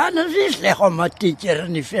 Ja, dit is sleg om 'n teacher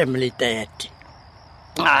in die family te hê.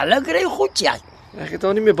 Hulle kry goed, ja. Ek het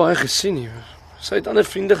haar nie meer baie gesien nie. Sy het ander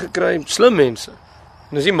vriende gekry, slim mense.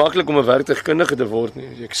 En dit is nie maklik om 'n werktuigkundige te word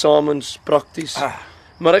nie. Die eksamens, prakties.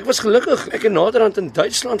 Maar ek was gelukkig. Ek het naderhand in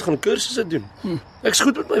Duitsland gaan kursusse doen. Ek's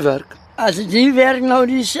goed met my werk. As jy werk nou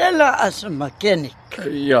dieselfde as 'n mechanic.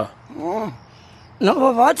 Ja.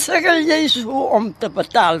 Nou wat sukkel jy so om te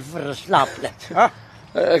betaal vir 'n slaapplek?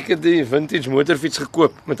 Ek het die vintage motorfiets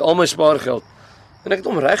gekoop met al my spaargeld. En ek het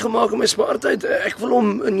hom reggemaak in my spaartyd. Ek wil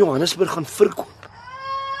hom in Johannesburg gaan verkoop.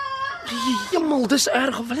 Jemmel, dis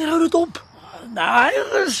erg. Wanneer hou dit op? Daai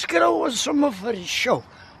geskrou is sommer vir die show.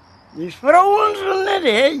 Die vrouens wil net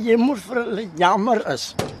hê jy moet vir hulle jammer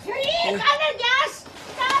is. Vriend, ander jas!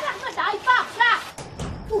 Stadig met daai pak, slag!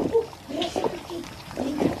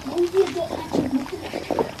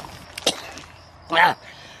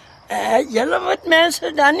 Julle moet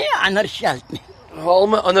mense dan nie anders geld nie. Al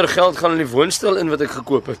my ander geld gaan in die woonstel in wat ek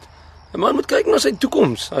gekoop het. 'n Man moet kyk na sy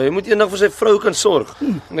toekoms. Hy moet eendag vir sy vrou kan sorg.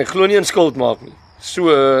 En ek glo nie in skuld maak nie. So,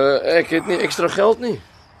 ek het nie ekstra geld nie.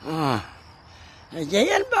 Jy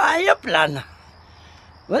het baie planne.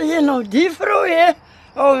 Wil jy nou die vrou hê?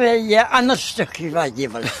 Of wil jy 'n ander stukkie wat jy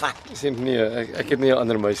wil vat? Sien nee, ek het nie 'n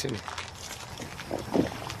ander meisie nie.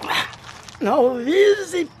 Nou, wie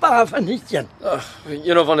is die pa van die kind?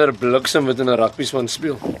 Een of ander bliksem wat in 'n rugbyspan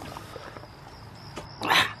speel.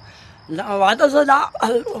 Nou, wat is dit daar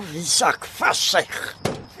al of die sak vassyg?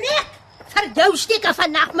 Freek, vir jou steek ek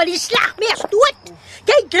vandag met die slagmes dood.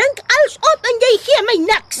 Jy drink alles op en jy gee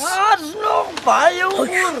my niks. Daar's nog baie oor.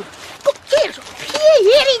 Kom hier, gee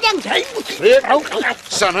hierdie ding. Jy moet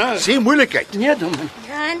Sanna, sê moeilikheid. Nee, Dominee.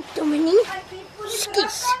 Ja, Dominee.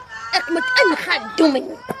 Skus. Ek moet ingaan,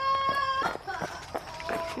 Dominee.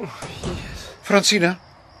 Francina,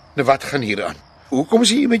 nou wat gaan hier aan? Hoekom is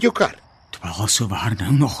jy hier met jou kar? Terwyl so waar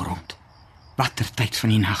nou nog rond. Watter tyd van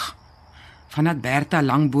die nag. Vandat Bertha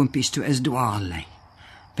langboompies toe is dwaal lê.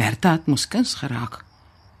 Bertha het mos kuns geraak.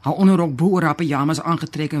 Haar onderrok bo oor haar pyjamas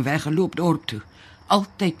aangetrek en weggeloop dorp toe.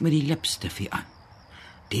 Altyd met die lipstifie aan.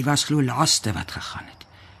 Die was glo laaste wat gegaan het.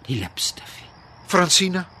 Die lipstifie.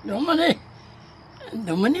 Francina?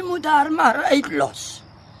 Dominee moet haar maar uitlos.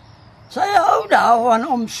 Sy hou daarvan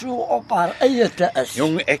om so op haar eie te is.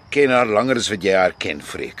 Jong, ek ken haar langer as wat jy haar ken,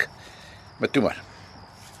 Freek. Maar toe maar.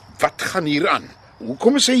 Wat gaan hier aan?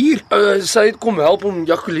 Hoekom is sy hier? Sy het kom help om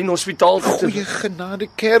Jacqueline hospitaal toe te... Goeie genade,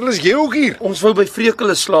 kerel, is jy ook hier? Ons wou by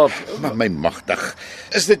Vreekele slaap. Maar my magtig,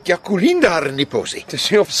 is dit Jacqueline daar in die posie? Dis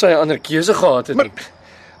nie of sy 'n ander keuse gehad het nie.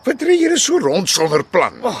 Wat ry jy so rond sonder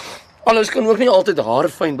plan? Alles kan ook nie altyd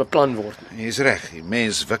haarfyn beplan word nie. Jy's reg, die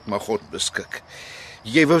mens wik maar God beskik.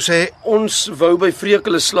 Jy wou sê ons wou by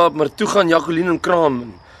Vreekele slaap, maar toe gaan Jacqueline in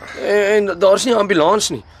kraam. En daar's nie 'n ambulans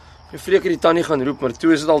nie. Vreek het die tannie gaan roep, maar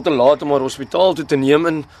toe is dit al te laat om haar hospitaal toe te neem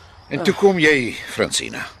en toe kom jy,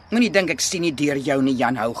 Francina. Moenie dink ek sien nie deur jou nie,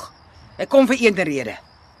 Jan Houg. Ek kom vir een rede.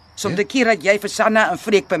 Soms die keer dat jy vir Sanna en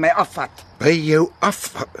Freek by my afvat. By jou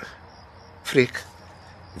af? Freek,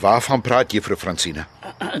 waarvan praat jy, vrou Francina?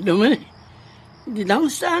 Dominee, die dam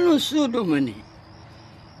staan ons so, Dominee.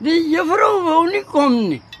 Die juffrou wou nie kom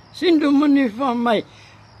nie. Sien, Dominee, van my.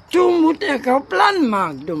 Toe moet ek 'n plan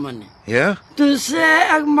maak, Dominee. Ja? Toe sê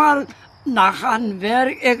ek maar, dan gaan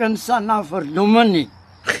werk ek en Sanna vir Dominee.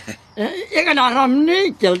 Ek kan haar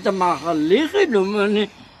nie geld te maak liggen, Dominee.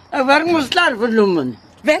 Ek werk mos klaar vir Dominee.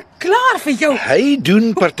 Werk klaar vir jou. Hy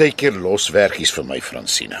doen partykeer loswerkies vir my,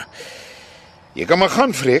 Francina. Jy kan maar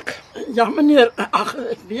gaan, Freek. Ja, meneer. Ag,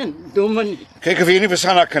 ek weet, Dominee. Kyk of jy nie vir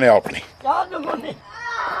Sanna kan help nie. Ja, Dominee.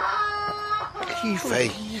 Hy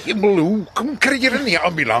hemel, hoe kom kry jy in die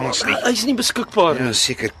ambulans nie? Hy's nie beskikbaar nie. Ja,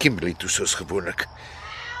 seker Kimberley toe soos gewoonlik.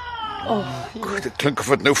 Dit klink of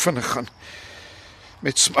dit nou vinnig gaan.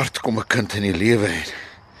 Met smart kom 'n kind in die lewe en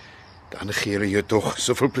dan gee hulle jou tog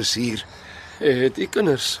soveel plesier. Het u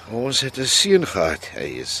kinders? Ons het 'n seun gehad.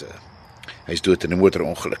 Hy's dood in 'n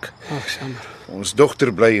motorongeluk. Ag, jammer. Ons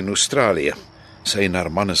dogter bly in Australië. Sy en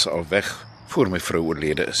haar man is al weg voor my vrou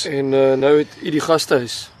oorlede is. En nou het u die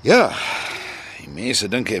gastehuis. Ja, die mense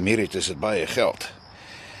dink Emeritus het baie geld.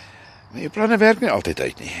 Maar jou planne werk nie altyd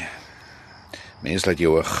uit nie. Mense laat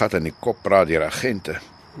jou 'n gat in die kop praat deur agente.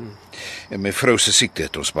 En my vrou se siekte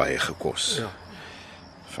het ons baie gekos. Ja.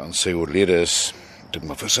 Van sy oorlede is, moet ek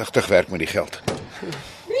maar versigtig werk met die geld.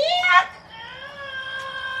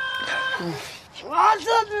 Wat is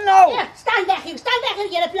dit nou? Ja, staan weg,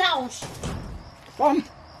 julle pla ons. Kom.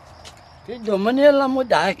 Die dominee laat moet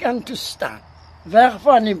daar kan toe staan. Weg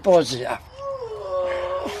van die posie af.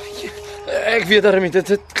 Ek weet daarmee,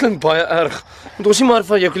 dit klink baie erg. Want ons nie maar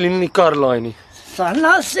van Jacqueline in die kar laai nie.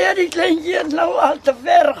 Sanna sê die kleintjie het nou al te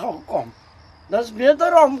ver gekom. Dis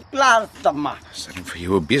beter om klaar te maak. Dis dan vir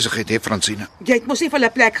jou 'n besigheid hè, Fransina. Jy het mos nie vir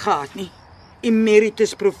hulle plek gehad nie.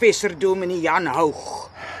 Emeritus professor Dominee Jan Houg.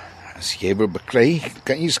 As jy wil beklei,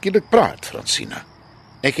 kan jy skielik praat, Fransina.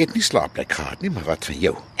 Ek het nie slaapplek gehad nie, maar wat van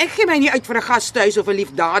jou? Ek gee my nie uit vir 'n gastehuis of 'n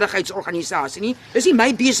liefdadigheidsorganisasie nie. Dis nie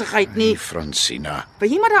my besigheid nie. Fransina. Wil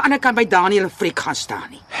jy maar aan die ander kant by Daniel en Frik gaan staan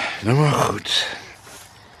nie? Nou maar goed.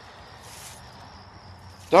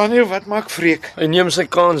 Daniel, wat maak Freek? Hy neem sy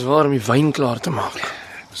kans waar om die wyn klaar te maak.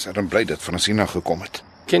 Ek is dan bly dat Fransina gekom het.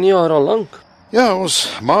 Ken jy haar al lank? Ja,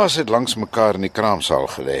 ons ma's het langs mekaar in die kraamsaal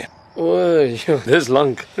gelê. Oei, dis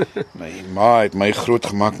lank. My ma het my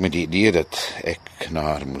grootgemaak met die idee dat ek na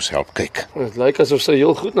haar moes help kyk. Dit lyk asof sy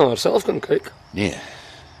heel goed na haarself kan kyk. Nee,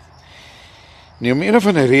 om een of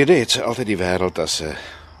ander rede het sy altyd die wêreld as 'n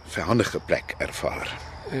vyandige plek ervaar.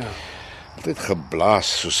 Ja. Altyd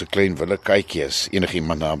geblaas soos 'n klein willekatjie as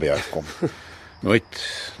enigiemand naby haar kom.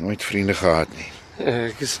 Nooit vriende gehad nie.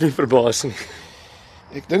 Ek is nie verbaas nie.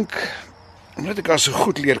 Ek dink omdat ek haar so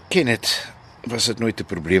goed leer ken het, was dit nooit 'n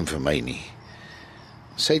probleem vir my nie.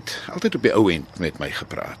 Sy het altyd op die ou end met my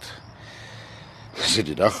gepraat. As sy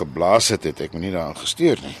die dag geblaas het, het ek my nie daaraan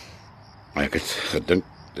gesteur nie. Maar ek het gedink,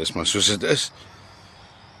 dis maar soos dit is.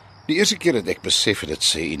 Die eerste keer dat ek besef het dat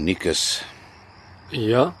sy uniek is,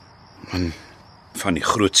 Ja? van die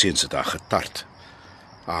grootseuns het haar getart.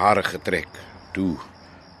 Haar hare getrek, toe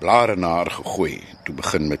blare na haar gegooi, toe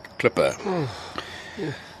begin met klippe.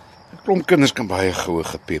 'n Klomp kinders kan baie gou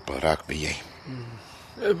gepepel raak by jy.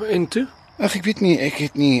 En toe? Ag, ek weet nie, ek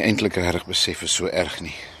het nie eintlik regtig besef is so erg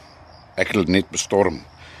nie. Ek het hulle net bestorm.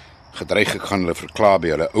 Gedreig ek gaan hulle verklaar by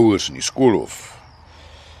hulle ouers in die skoolhof.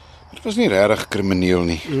 Dit was nie regtig krimineel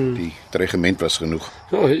nie. Die dreigement was genoeg.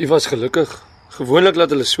 Jy was gelukkig. Gewoonlik laat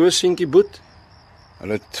hulle so seentjie boet.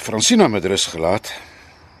 Hulle het Fransina met rus gelaat,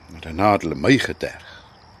 maar daarna het hulle my geterg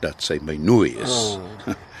dat sy my nooi is.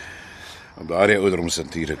 Op daardie ouderdom is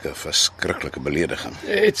natuurlik 'n verskriklike belediging.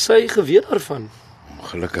 Het sy geweet daarvan?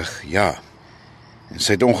 Ongelukkig, ja. En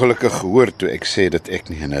sy het ongelukkig gehoor toe ek sê dat ek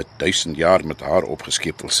nie in 1000 jaar met haar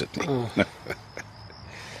opgeskeep wil sit nie.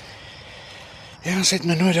 Ja, sy het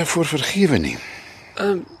my nooit daarvoor vergewe nie.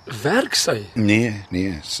 Werk sy? Nee,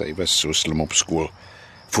 sy was so slim op skool.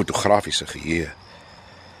 Fotografiese geheue.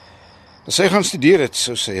 As sy gaan studeer het,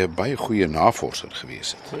 sou sy 'n baie goeie navorser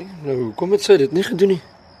gewees het. Nou, hoekom het sy dit nie gedoen nie?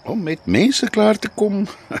 Om met mense klaar te kom.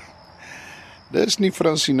 Dis nie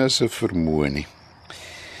Fransina se vermoë nie.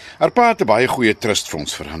 Haar pa het 'n baie goeie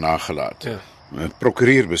trustfonds vir haar nagelaat. Ja. 'n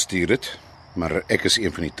Prokureur bestuur dit, maar ek is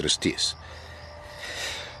een van die trustees.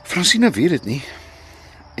 Fransina weet dit nie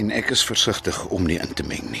en ek is versigtig om nie in te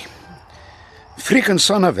meng nie. Frik en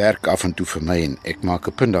Sanna werk af en toe vir my en ek maak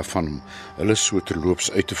 'n punt daarvan om hulle so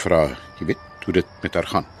terloops uit te vra, jy weet, hoe dit met haar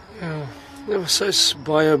gaan. Ja, sy is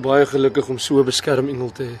baie gelukkig om so 'n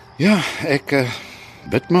beskermengel te hê. Ja, ek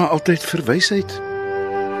bid maar altyd vir wysheid.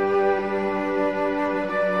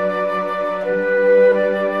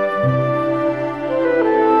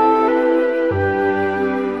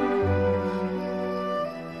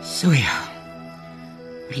 So ja,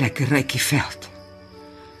 lekker rykie veld.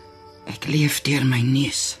 Ek leef deur my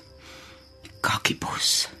neus. Die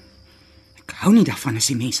kakiebos. Ek hou nie daarvan as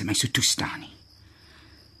die mense my so toestaan nie.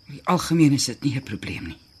 In die algemeen is dit nie 'n probleem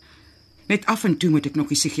nie. Net af en toe moet ek nog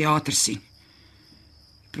die psigiater sien.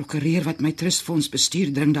 Die prokureur wat my trustfonds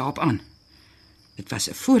bestuur dring daarop aan. Dit was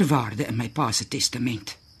 'n voorwaarde in my pa se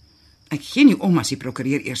testament. Ek gee nie om as die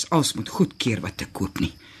prokureur eers alles moet goedkeur wat ek koop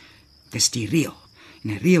nie. Dis die reël. En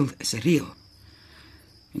 'n reël is 'n reël.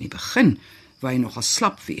 In die begin wou hy nogal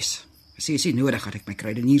slap wees. Sy is nie nodig dat ek my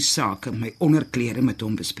kruideniersake en my onderklere met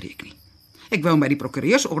hom bespreek nie. Ek wou hom by die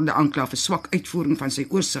prokureursorde aankla vir swak uitvoering van sy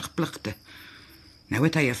oorsigpligte. Nou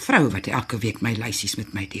het hy 'n vrou wat elke week my lysies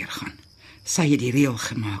met my deurgaan. Sy het die reël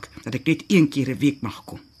gemaak dat ek net 1 keer 'n week mag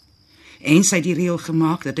kom. En sy het die reël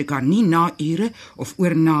gemaak dat ek haar nie na ure of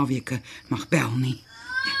oor naweke mag bel nie.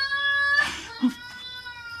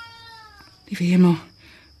 Liewe hemel,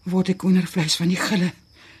 word ek ondervleis van die gille,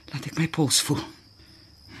 laat ek my pols voel.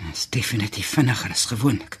 Dit is definitief vinniger as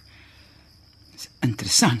gewoonlik. Dit is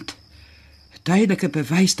interessant. 'n Duidelike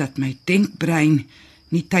bewys dat my denkbrein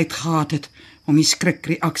nie tyd gehad het om die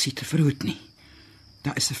skrikreaksie te verhoed nie.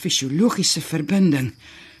 Daar is 'n fisiologiese verbinding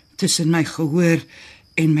tussen my gehoor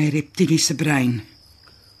en my reptiliese brein.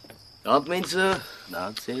 Naand mense,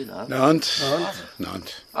 naand sê, naand.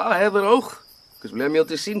 Naand. Heber oog. Ek is bly om jou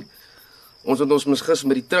te sien. Ons het ons misgis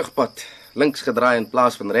met die terugpad, links gedraai in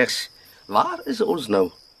plaas van regs. Waar is ons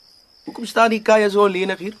nou? Hoekom staan die kaja so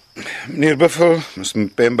lenig hier? Meneer Buffel, Ms.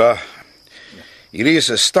 Mpemba, hierdie is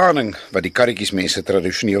 'n staning wat die karretjiesmense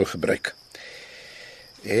tradisioneel gebruik.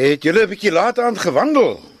 Het julle 'n bietjie laat aan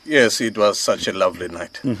gewandel? Yes, it was such a lovely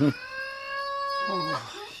night.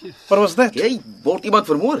 What was that? Jy, word iemand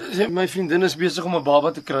vermoor? My vriendin is besig om 'n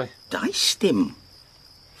baba te kry. Daai stem.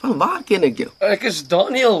 Van waar ken ek jou? Ek is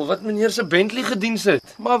Daniel, wat meneer se Bentley gediens het.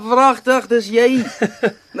 Maar vragtig, dis jy.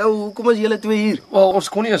 Nou, hoekom is julle twee hier? Wel, ons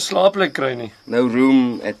kon nie 'n slaapplek kry nie. Nou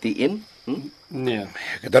room at the inn? Nee.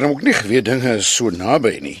 Ek het daarom ook nie geweet dinge is so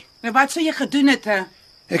naby nie. Nou wat sou jy gedoen het, hè?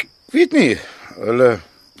 Ek weet nie, hulle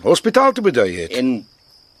hospitaal toe bedui het. En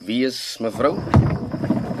wie is mevrou?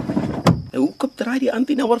 Nou, hoekom draai die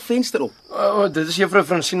antie nou haar venster op? Dit is juffrou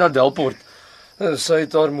Francina Delport. Sy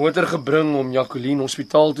het haar motor gebring om Jacqueline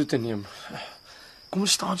hospitaal toe te neem. Kom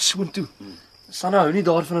ons staan soontoe. Sanna hou nie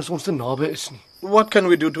daarvan as ons te naby is nie. What can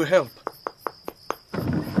we do to help?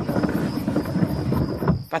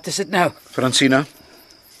 Wat is dit nou? Francina,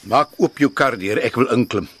 maak oop jou kar deur, ek wil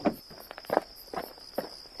inklim.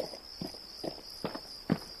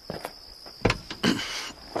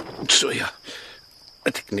 So ja,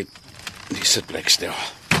 het ek net die sitplek stel.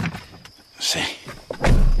 Sê.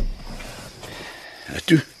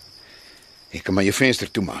 Toe, ek kan maar jou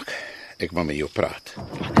venster toemaak. Ek wil met jou praat.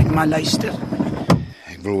 Laat ek maar luister.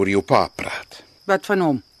 Ek wil oor jou pa praat. Wat van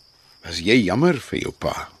hom? Was jy jammer vir jou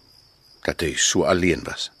pa, dat hy so alleen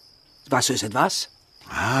was? Was soos dit was?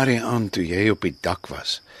 Haarie aan toe jy op die dak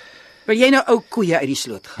was. Wil jy nou ou koeie uit die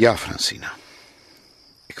sloot gaan? Ja, Francina.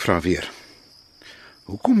 Ek vra weer.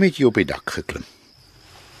 Hoekom het jy op die dak geklim?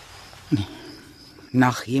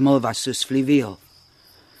 Naghemel was soos fluweel.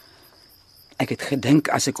 Ek het gedink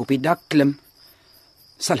as ek op die dak klim,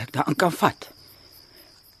 sal ek daaraan kan vat.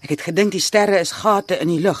 Ek het gedink die sterre is gate in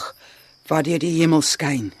die lug waardeur die hemel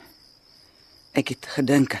skyn. Ek het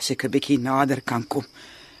gedink as ek 'n bietjie nader kan kom.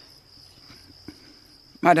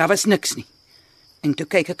 Maar daar was niks nie. En toe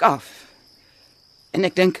kyk ek af. En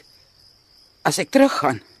ek dink, as ek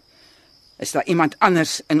teruggaan, is daar iemand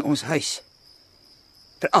anders in ons huis.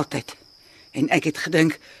 Vir altyd. En ek het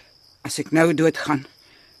gedink, as ek nou doodgaan,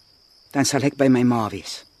 dan sal ek by my ma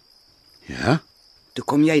wees. Ja? Toe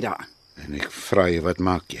kom jy daaraan. En ek vra jy, wat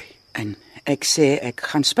maak jy? En ek sê ek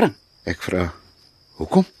gaan spring. Ek vra,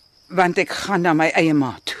 hoekom? Want ek gaan na my eie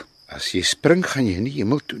ma toe. As jy spring, gaan jy nie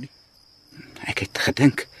hemel toe nie. Ek het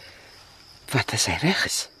gedink, wat as hy reg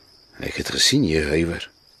is? Ek het gesien jy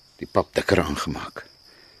huiwer, die pap dikker aangemaak.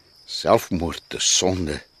 Selfmoord is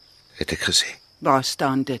sonde, het ek gesê. Waar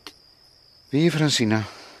staan dit? Wie, Francina,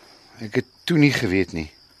 ek het toe nie geweet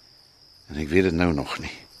nie. En ek weet dit nou nog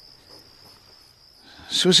nie.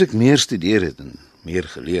 Soos ek meer studeer het en meer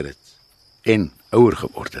geleer het, en ouer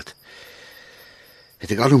geword het,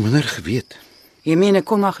 het ek al hoe minder geweet. Jy meen ek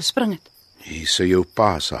kon maar gespring het? Jy sou jou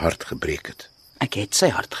pa se hart gebreek het. Ek het sy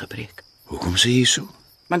hart gebreek. Hoekom sê jy so?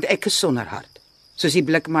 Want ek is sonder hart, soos die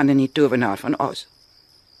blikman en die towenaar van Oz.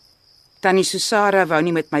 Tannie Susara wou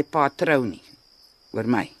nie met my pa trou nie, oor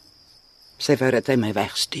my. Sy wou dat hy my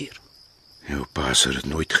wegstuur. Jou pa sou dit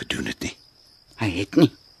nooit gedoen het nie. Hy het nie.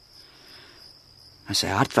 Maar sy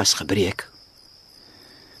hart was gebreek.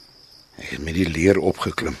 Ek het met die leer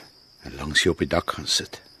opgeklim en langs jou op die dak gaan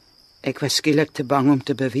sit. Ek was skielik te bang om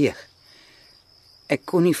te beweeg. Ek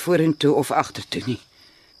kon nie vorentoe of agtertoe nie.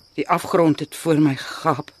 Die afgrond het voor my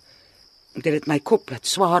gegaap. Dit het my kop laat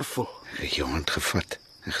swaar voel. Ek het jou hand gevat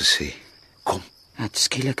en gesê, kom. Het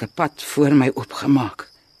skielik 'n pad voor my oopgemaak.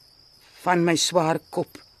 Van my swaar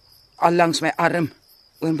kop, al langs my arm,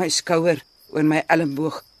 oor my skouer, oor my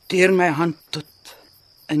elleboog, deur my hand tot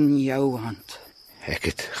in jou hand. Ek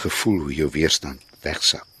het gevoel hoe jou weerstand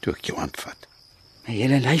wegsak toe ek jou hand vat. My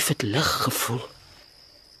hele lyf het lig gevoel.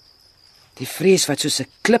 Die vrees wat soos 'n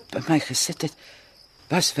klip in my gesit het,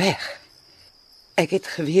 was weg. Ek het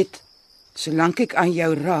geweet, solank ek aan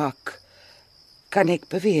jou raak, kan ek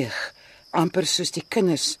beweeg, amper soos die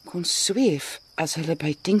kinders kon sweef as hulle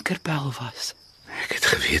by Tinkerbell was. Ek het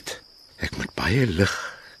geweet, ek moet baie lig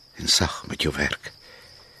en sag met jou werk.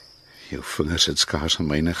 Jou vingers het skaars aan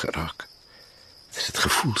myne geraak. Dit het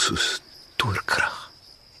gevoel soos toorkrag.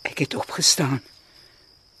 Ek het opgestaan,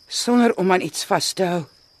 sonder om aan iets vas te hou,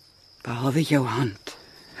 behalwe jou hand.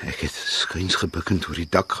 Ek het skuins gebukkend oor die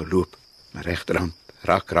dak geloop, my regterhand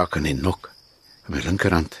raak in die nok, en my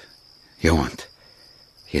linkerhand, jou hand.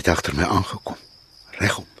 Jy het agter my aangekom,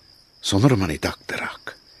 regop, sonder om aan die dak te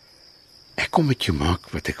raak. Ek kon met jou maak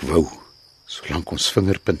wat ek wou, solank ons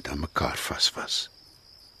vingerpunt aan mekaar vas was.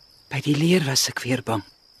 By die leer was ek weer bang.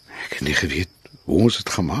 Ek het nie geweet hoe ons het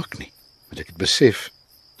gemaak nie, want ek het besef,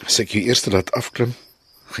 as ek jou eers laat afklim,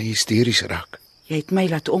 gaan jy hysteries raak. Jy het my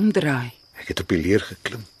laat omdraai. Ek het op die leer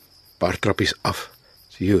geklim, paar trappies af,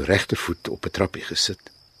 so jou regtervoet op 'n trappie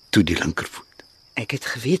gesit, toe die linkervoet. Ek het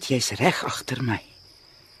geweet jy's reg agter my.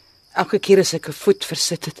 Elke keer as ek 'n voet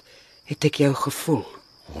versit het, het ek jou gevoel.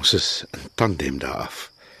 Ons is in tandem daar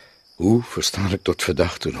af. Hoe verstaan ek tot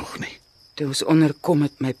vandag toe nog nie. Toe ons onderkom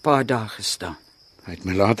het my pa daar gestaan. Hy het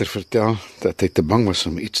my later vertel dat hy te bang was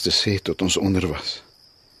om iets te sê tot ons onder was.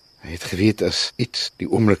 Hy het geweet as iets die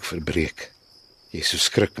oomblik verbreek, jy sou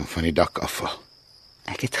skrik en van die dak afval.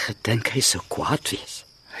 Ek het gedink hy sou kwaad wees.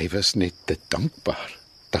 Hy was net te dankbaar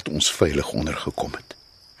dat ons veilig ondergekom het.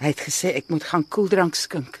 Hy het gesê ek moet gaan koeldrank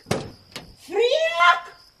skink. Freek!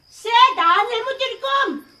 Sê Daniel moet hier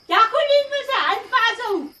kom. Jacqueline wil sy hand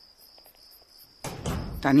vashou.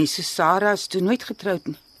 Tannie Sarah is toe nooit getroud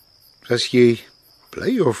nie. Was jy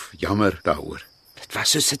bly of jammer daaroor? Dit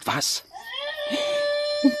was soos dit was.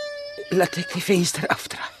 Laat ek die venster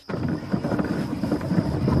afdraai.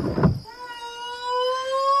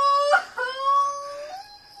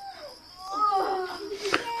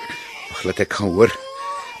 Wag, laat ek gaan hoor.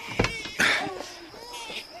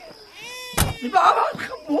 Die baba is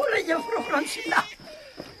gebore, juffrou Fransina.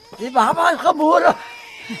 Die baba is gebore.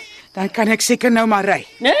 Dan kan ek seker nou maar ry.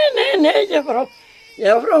 Nee, juffrou.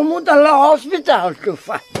 Juffrou moet al na hospitaal toe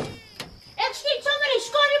vat. Ek steek sommer die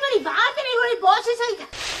skorrie met die water en oor die bosse uit.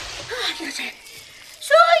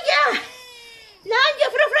 So ja. Nou,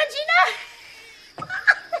 juffrou Fransina.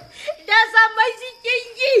 Dis aan my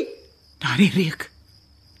sitjie. Daardie reuk.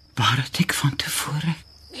 Waar het ek van tevore?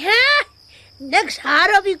 Ja, niks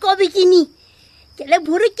haar op die koppietjie nie. Julle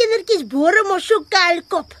boerekindertjies boere mos so kaal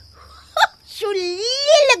kop. So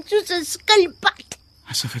lelik soos 'n skilpad.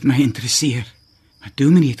 Asof dit my interesseer. Maar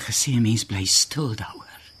Dominee het gesê 'n mens bly stil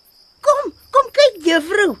daaroor. Kom kyk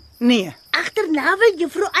juffrou. Nee, Agterna wil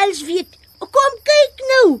juffrou alles weet. Kom kyk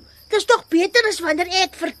nou. Dis tog beter as wanneer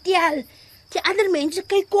ek vertel. Die ander mense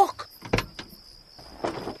kyk ook.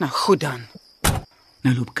 nou goed dan.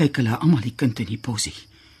 Nou loop kyk hulle almal die kind in die posie.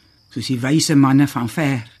 Soos die wyse manne van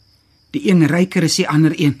ver. Die een ryker is die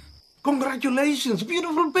ander een. Congratulations,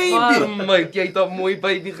 beautiful baby. My, jy het 'n mooi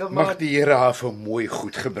baby gemaak. Mag die Here haar vir mooi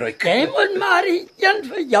goed gebruik. Jy moet maar een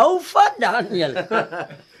vir jou vat, Daniel.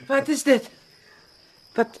 Wat is dit?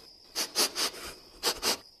 Wat?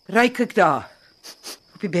 Ryk ek daar?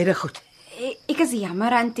 Op die beddegoed. Ek is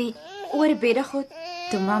jammer, Auntie, oor die beddegoed.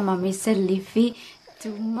 Toe maar mami se liefie.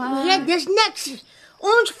 Toe maar. Ja, dis niks.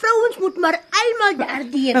 Ons vrouens moet maar almal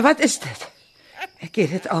daardeur. Maar wat is dit? Ek het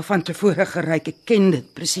dit al van tevore geryk, ek ken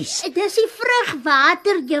dit presies. Dis die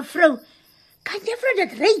vrugwater, juffrou. Kan juffrou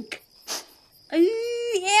dit ruik?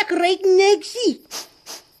 Ek ruik niksie.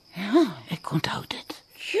 Ja, ek onthou dit.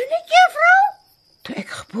 Julle juffrou? Toe ek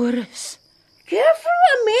gebore is. Juffrou,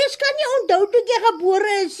 'n mens kan nie onthou toe jy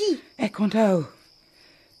gebore is nie. Ek onthou.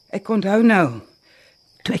 Ek onthou nou.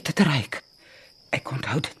 Toe ek dit ruik. Ek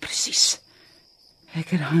onthou dit presies. Ek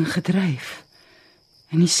het aangedryf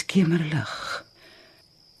in die skemerlig.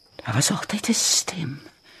 Daar was altyd 'n stem.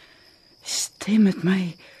 Stem met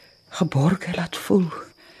my geborge laat voel.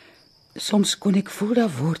 Soms kon ek voel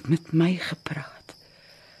daar word met my gepraat.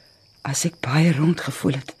 As ek baie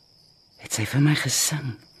rondgevoel het, het sy vir my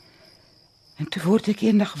gesing. En toe word ek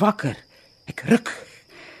eendag wakker. Ek ruk.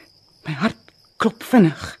 My hart klop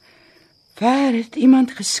vinnig. Waar het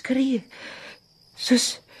iemand geskree?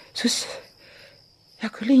 Soos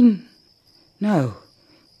Jacqueline. Nou,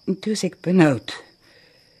 en toe is ek benoud.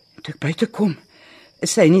 En toe ek buite kom,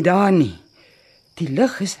 is sy nie daar nie. Die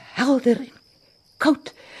lug is helder en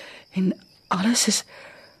koud en alles is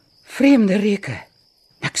vreemde reuke.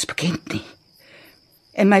 Niks bekend nie.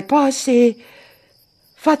 En my pa sê,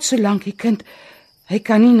 vat so lank die kind, hy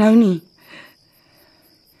kan nie nou nie.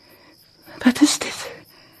 Wat is dit?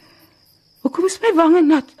 Hoekom is my wange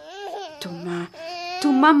nat?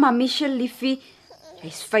 Toe mamma Michelle liefie,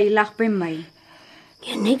 hy's veilig by my.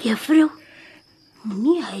 Ja, nee, juffrou.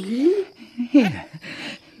 Moenie huil. Nee,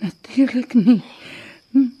 natuurlik nie.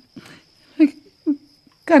 Ek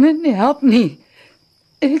kan dit nie help nie.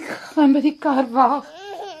 Ek gaan by die kar wag.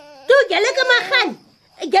 Toe, julle kan maar gaan.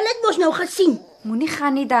 Julle het mos nou gesien. Moenie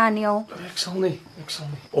gaan nie, Daniel. Ek sal nie.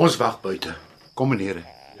 Ons wag buite. Kom meneer.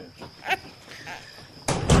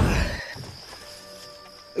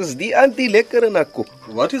 Is die antie lekker in haar kop?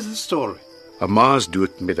 What is the story? Haar ma is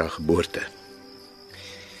dood met haar geboorte.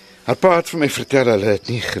 Haar pa het vir my vertel hulle het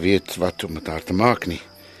nie geweet wat om met haar te maak nie.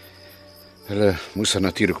 Hulle moes haar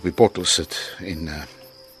natuurlik op die bottel sit en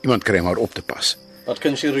iemand kry om haar op te pas. But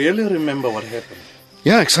can she really remember what happened?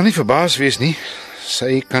 Ja, ek sal nie verbaas wees nie.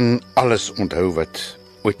 Sy kan alles onthou wat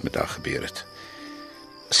ooit met haar gebeur het.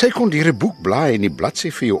 Sy kon deur 'n boek blaai en die bladsy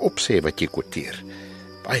vir jou opsê wat jy quoteer.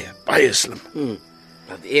 Baie slim.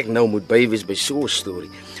 Dat ek nou moet bywees by so 'n storie.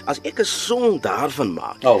 As ek 'n song daarvan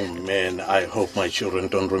maak. Oh man, I hope my children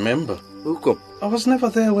don't remember. Hoekom? I was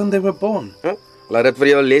never there when they were born. Laat dit vir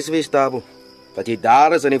jou les wees, Tabo. Dat jy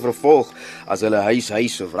daar is in die vervolg as hulle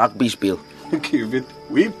huis of rugby speel. Give it.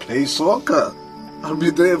 We play soccer. I'll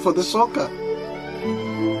be there for the soccer.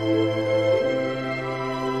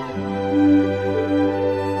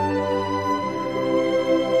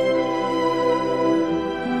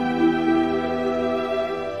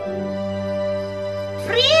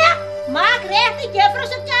 Maak reg die juffrou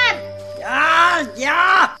se kar.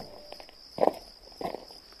 Ja.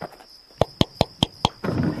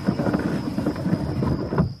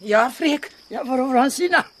 Ja, Freek. Ja, vrou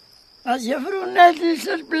Fransina. As juffrou net die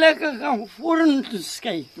sitplekke gaan vorentoe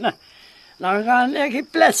skuif, dan gaan ek die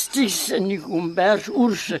plastieks in die kombers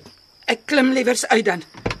oorsit. Ek klim liewers uit dan.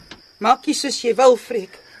 Maak jy soos jy wil,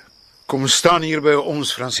 Freek. Kom staan hier by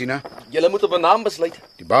ons, Fransina. Julle moet op 'n naam besluit.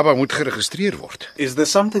 Die baba moet geregistreer word. Is there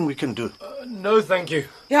something we can do? No, thank you.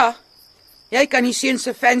 Ja, jy kan die seun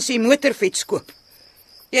se fancy motorfiets koop.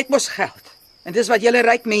 Jy het mos geld. En dis wat julle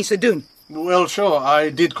ryk mense doen. Well, sure, I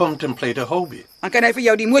did contemplate a hobby. Dan kan hy vir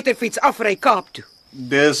jou die motorfiets afry Kaap toe.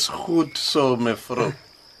 Dis goed so, mevrou.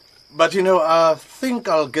 But you know, I think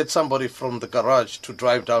I'll get somebody from the garage to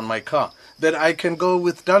drive down my car. Then I can go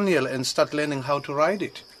with Daniel and start learning how to ride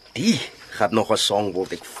it. Die gaat nog 'n song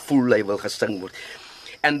word. Ek voel hy wil gesing word.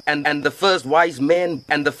 And the first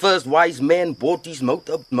wise man bought his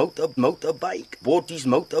motorbike. Bought his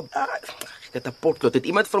ek het 'n potlood. Het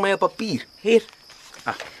iemand vir my 'n papier? Hier.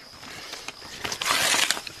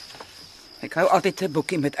 Ek hou altyd 'n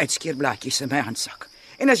boekie met uitskeerblaadjies in my handsak.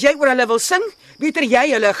 En as jy oor hulle wil sing, beter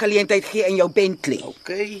jy hulle 'n geleentheid gee in jou Bentley.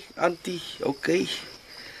 Okay, auntie, okay.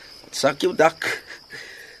 Sak jou dak.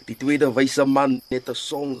 Die tweede wyse man het 'n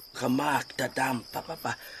song gemaak, tadam,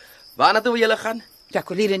 papa. Waarna toe wil julle gaan?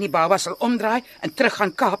 Jacqueline en die baba sal omdraai en terug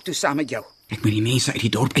gaan Kaap toe saam met jou. Ek moet die mense uit die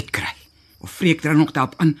dorp uitkry. Of Freek dra nog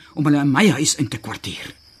daarop aan om hulle in my huis in te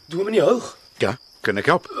kwartier. Dominee Hoog. Ja, kan ek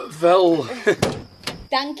help? Wel,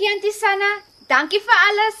 Dankie Auntie Sanna. Dankie vir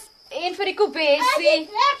alles en vir die kombersie.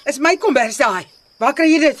 Is my kombers daai. Waar kry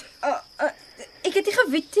jy dit? Ek het nie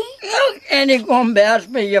geweet nie. En die kombers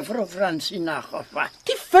by juffrou Fransina gevat.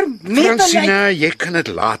 Die vermetelheid. Fransina, jy kan dit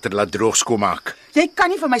later laat droog skoonmaak. Jy kan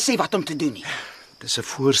nie vir my sê wat om te doen nie. Dis 'n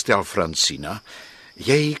voorstel, Fransina.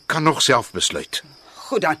 Jy kan nog self besluit.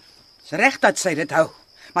 Goed dan. Dis reg dat sy dit hou.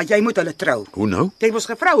 Maar jy moet hulle trou. Hoe nou? Jy het mos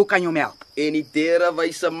gevra hoe kan jy hom help? En die derde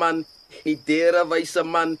wyse man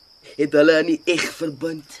het hulle in die eg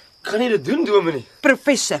verbind. kan jy dit doen, Dominee?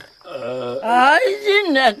 Professor. Hy is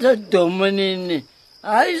nie net 'n dominee nie.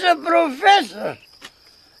 Hy is 'n professor.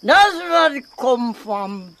 Dis wat kom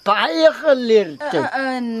van baie geleerde.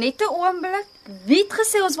 Net 'n oomblik. Wie het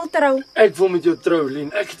gesê ons wil trou? Ek wil met jou trou,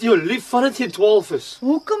 Lien. Ek het jou lief vandat jy 12 is.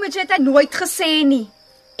 Hoekom het jy dit nooit gesê nie?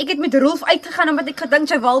 Ek het met Rolf uitgegaan omdat ek gedink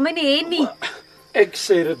jy wil my nie hê nie. Ek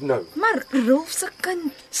sê dit nou. Maar Rolf se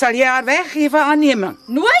kind. Sal jy haar weggee vir aanneming?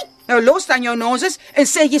 Nooit. Nou los dan jou noses en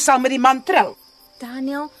sê jy sal met die man trou.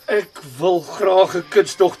 Daniel, Ek wil graag 'n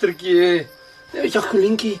kitsdogtertjie hê.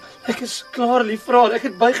 Jacquelientjie, ek is klaar lief vir haar. Ek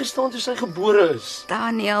het bygestaan toe sy gebore is.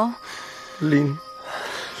 Daniel. Lien.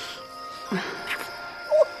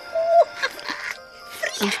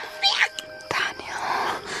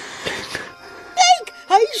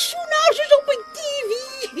 Hy is so nou soos op 'n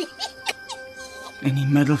TV. In die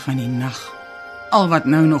middel van die nag. Al wat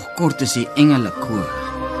nou nog kort is die engelekoor.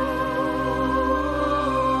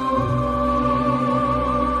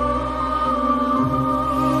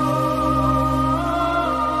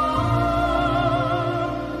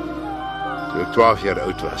 Toe ek 12 jaar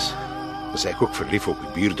oud was ek ook verlief op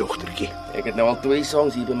die buurdogtertjie. Ek het nou al 2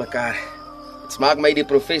 songs hier bymekaar. Smaak my die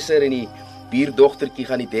professor en die buurdogtertjie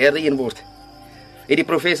gaan die derde een word. Het die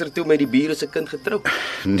professor toe met die bure se kind getrou?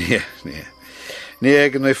 Nee,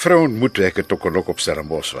 ek het my vrou ontmoet toe ek 'n tokkelok op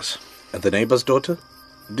Stellenbosch was. And the neighbor's daughter?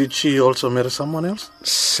 Did she also marry someone else?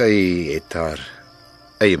 Sy het haar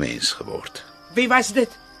eie mens geword. Wie was dit?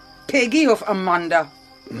 Peggy of Amanda?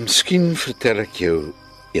 Miskien vertel ek jou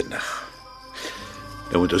eendag.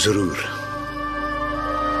 Nou moet ons roer.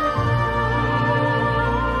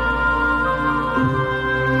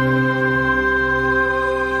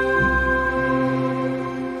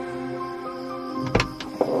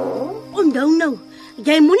 Onthou nou,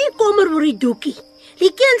 jy moenie kommer oor die doekie.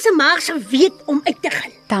 Die kind se maag se weet om uit te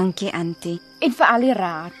gaan. Dankie, Auntie. En vir al die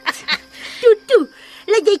raad. Toe,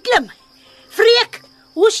 laat jy klim. Freek,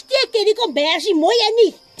 hoe steek jy die kombersie mooi in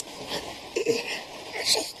nie?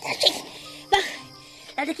 Dis. Wag,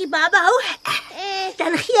 laat ek die baba hou.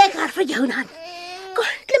 Dan gee ek haar vir jou dan. Kom,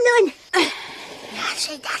 klim nou in.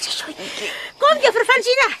 Dat is so. Kom, juffrou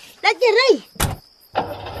Fransina, laat jy ry.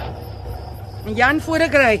 Jan, voor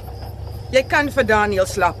ek ry. Jy kan vir Daniel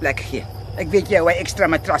slaapplek gee. Ek weet jy hou 'n ekstra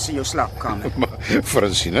matras in jou slaapkamer. Maar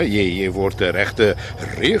Fransina, jy word 'n regte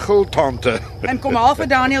regeltante. En kom haal vir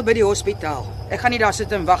Daniel by die hospitaal. Ek gaan nie daar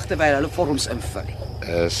sit en wag terwyl hulle vorms invul nie.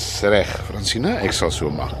 Is reg, Fransina, ek sal so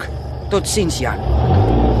maak. Totsiens, Jan.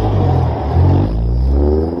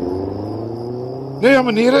 Nou ja,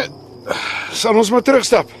 meneere, sal ons maar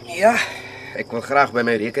terugstap. Ja, ek wil graag by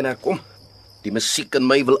my rekenaar kom. Die musiek in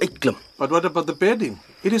my wil uitklim. But what about the bedding?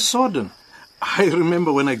 It is sodden. I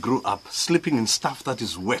remember when I grew up, sleeping in stuff that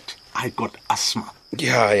is wet. I got asthma.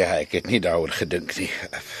 Ja, ek het nie daaroor gedink nie.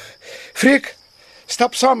 Freek,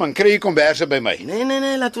 stap saam en kry jy komberse by my.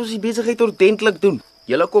 Nee, laat ons die besigheid ordentlik doen.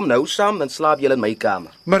 Julle kom nou saam, dan slaap julle in my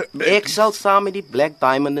kamer. Maar Ek sal saam met die Black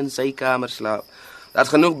Diamond in sy kamer slaap. Daar's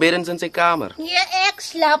genoeg beddens in sy kamer. Nee, ek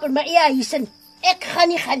slaap in my eie huis in. Ek gaan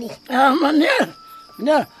nie. Ja,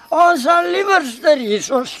 meneer, ons sal liewer hier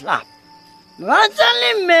so slaap. Wat sal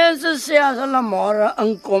die mense sê as hulle môre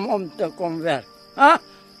inkom om te kom werk?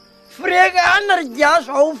 Vreeg ander jas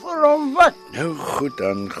hou vir hom wat? Nou goed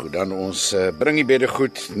dan ons bring die bedde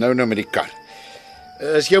goed nou met die kar.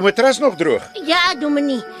 Is jou matras nog droog? Ja,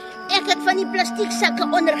 dominee. Ek het van die plastiek sakke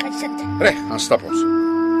onder gesit. Reg, dan stap ons.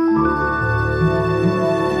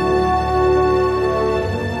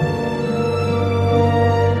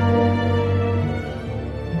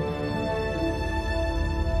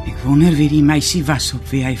 Ek wonder wie die meisie was op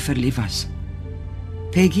wie hy verlief was.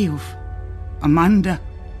 Peggy of Amanda.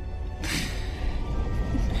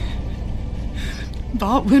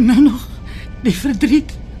 Waaroor nou nog die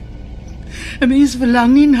verdriet? 'n Mens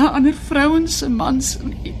verlang nie na ander vrouens se mans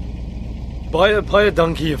nie. Baie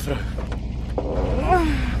dankie, juffrou.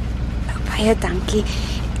 Baie dankie.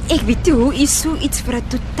 Ek weet toe hoe iets so iets vir 'n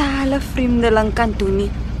totale vreemdeling kan doen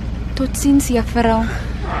nie. Totsiens, juffrou.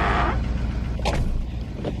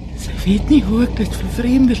 Sy weet nie hoe ek dit vir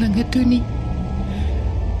vreemdelinge doen nie.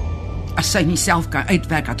 As sy nie self kan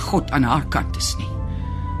uitwerk dat God aan haar kant is nie,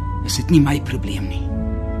 is dit nie my probleem nie.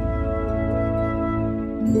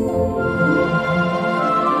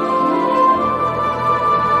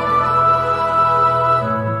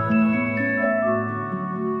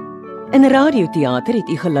 In radioteater het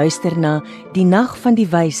u geluister na Die Nag van die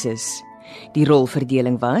Wyses. Die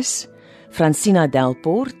rolverdeling was Fransina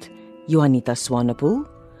Delport, Juanita Swanepoel,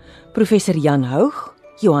 Professor Jan Houg,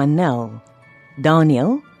 Johan Nel,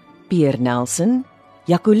 Daniel, Pierre Nelson,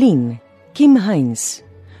 Jacqueline, Kim Heinz,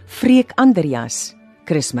 Freek Andreas,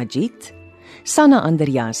 Chris Magid, Sanna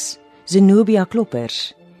Andreas, Zenobia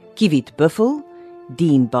Kloppers, Kiwit Buffel,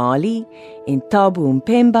 Dean Bali en Tabu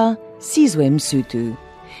Mpemba, Sizwe Msutu.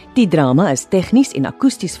 Die drama is tegnies en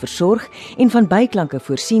akoesties versorg en van byklanke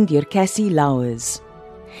voorsien deur Cassie Lauers.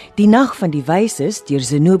 Die Nag van die Wyses deur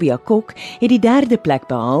Zenobia Kock het die derde plek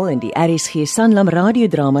behaal in die RSG Sanlam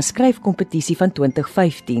Radiodrama-skryfkompetisie van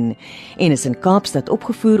 2015 en is in Kaapstad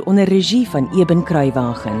opgevoer onder regie van Eben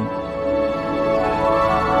Kruiwagen.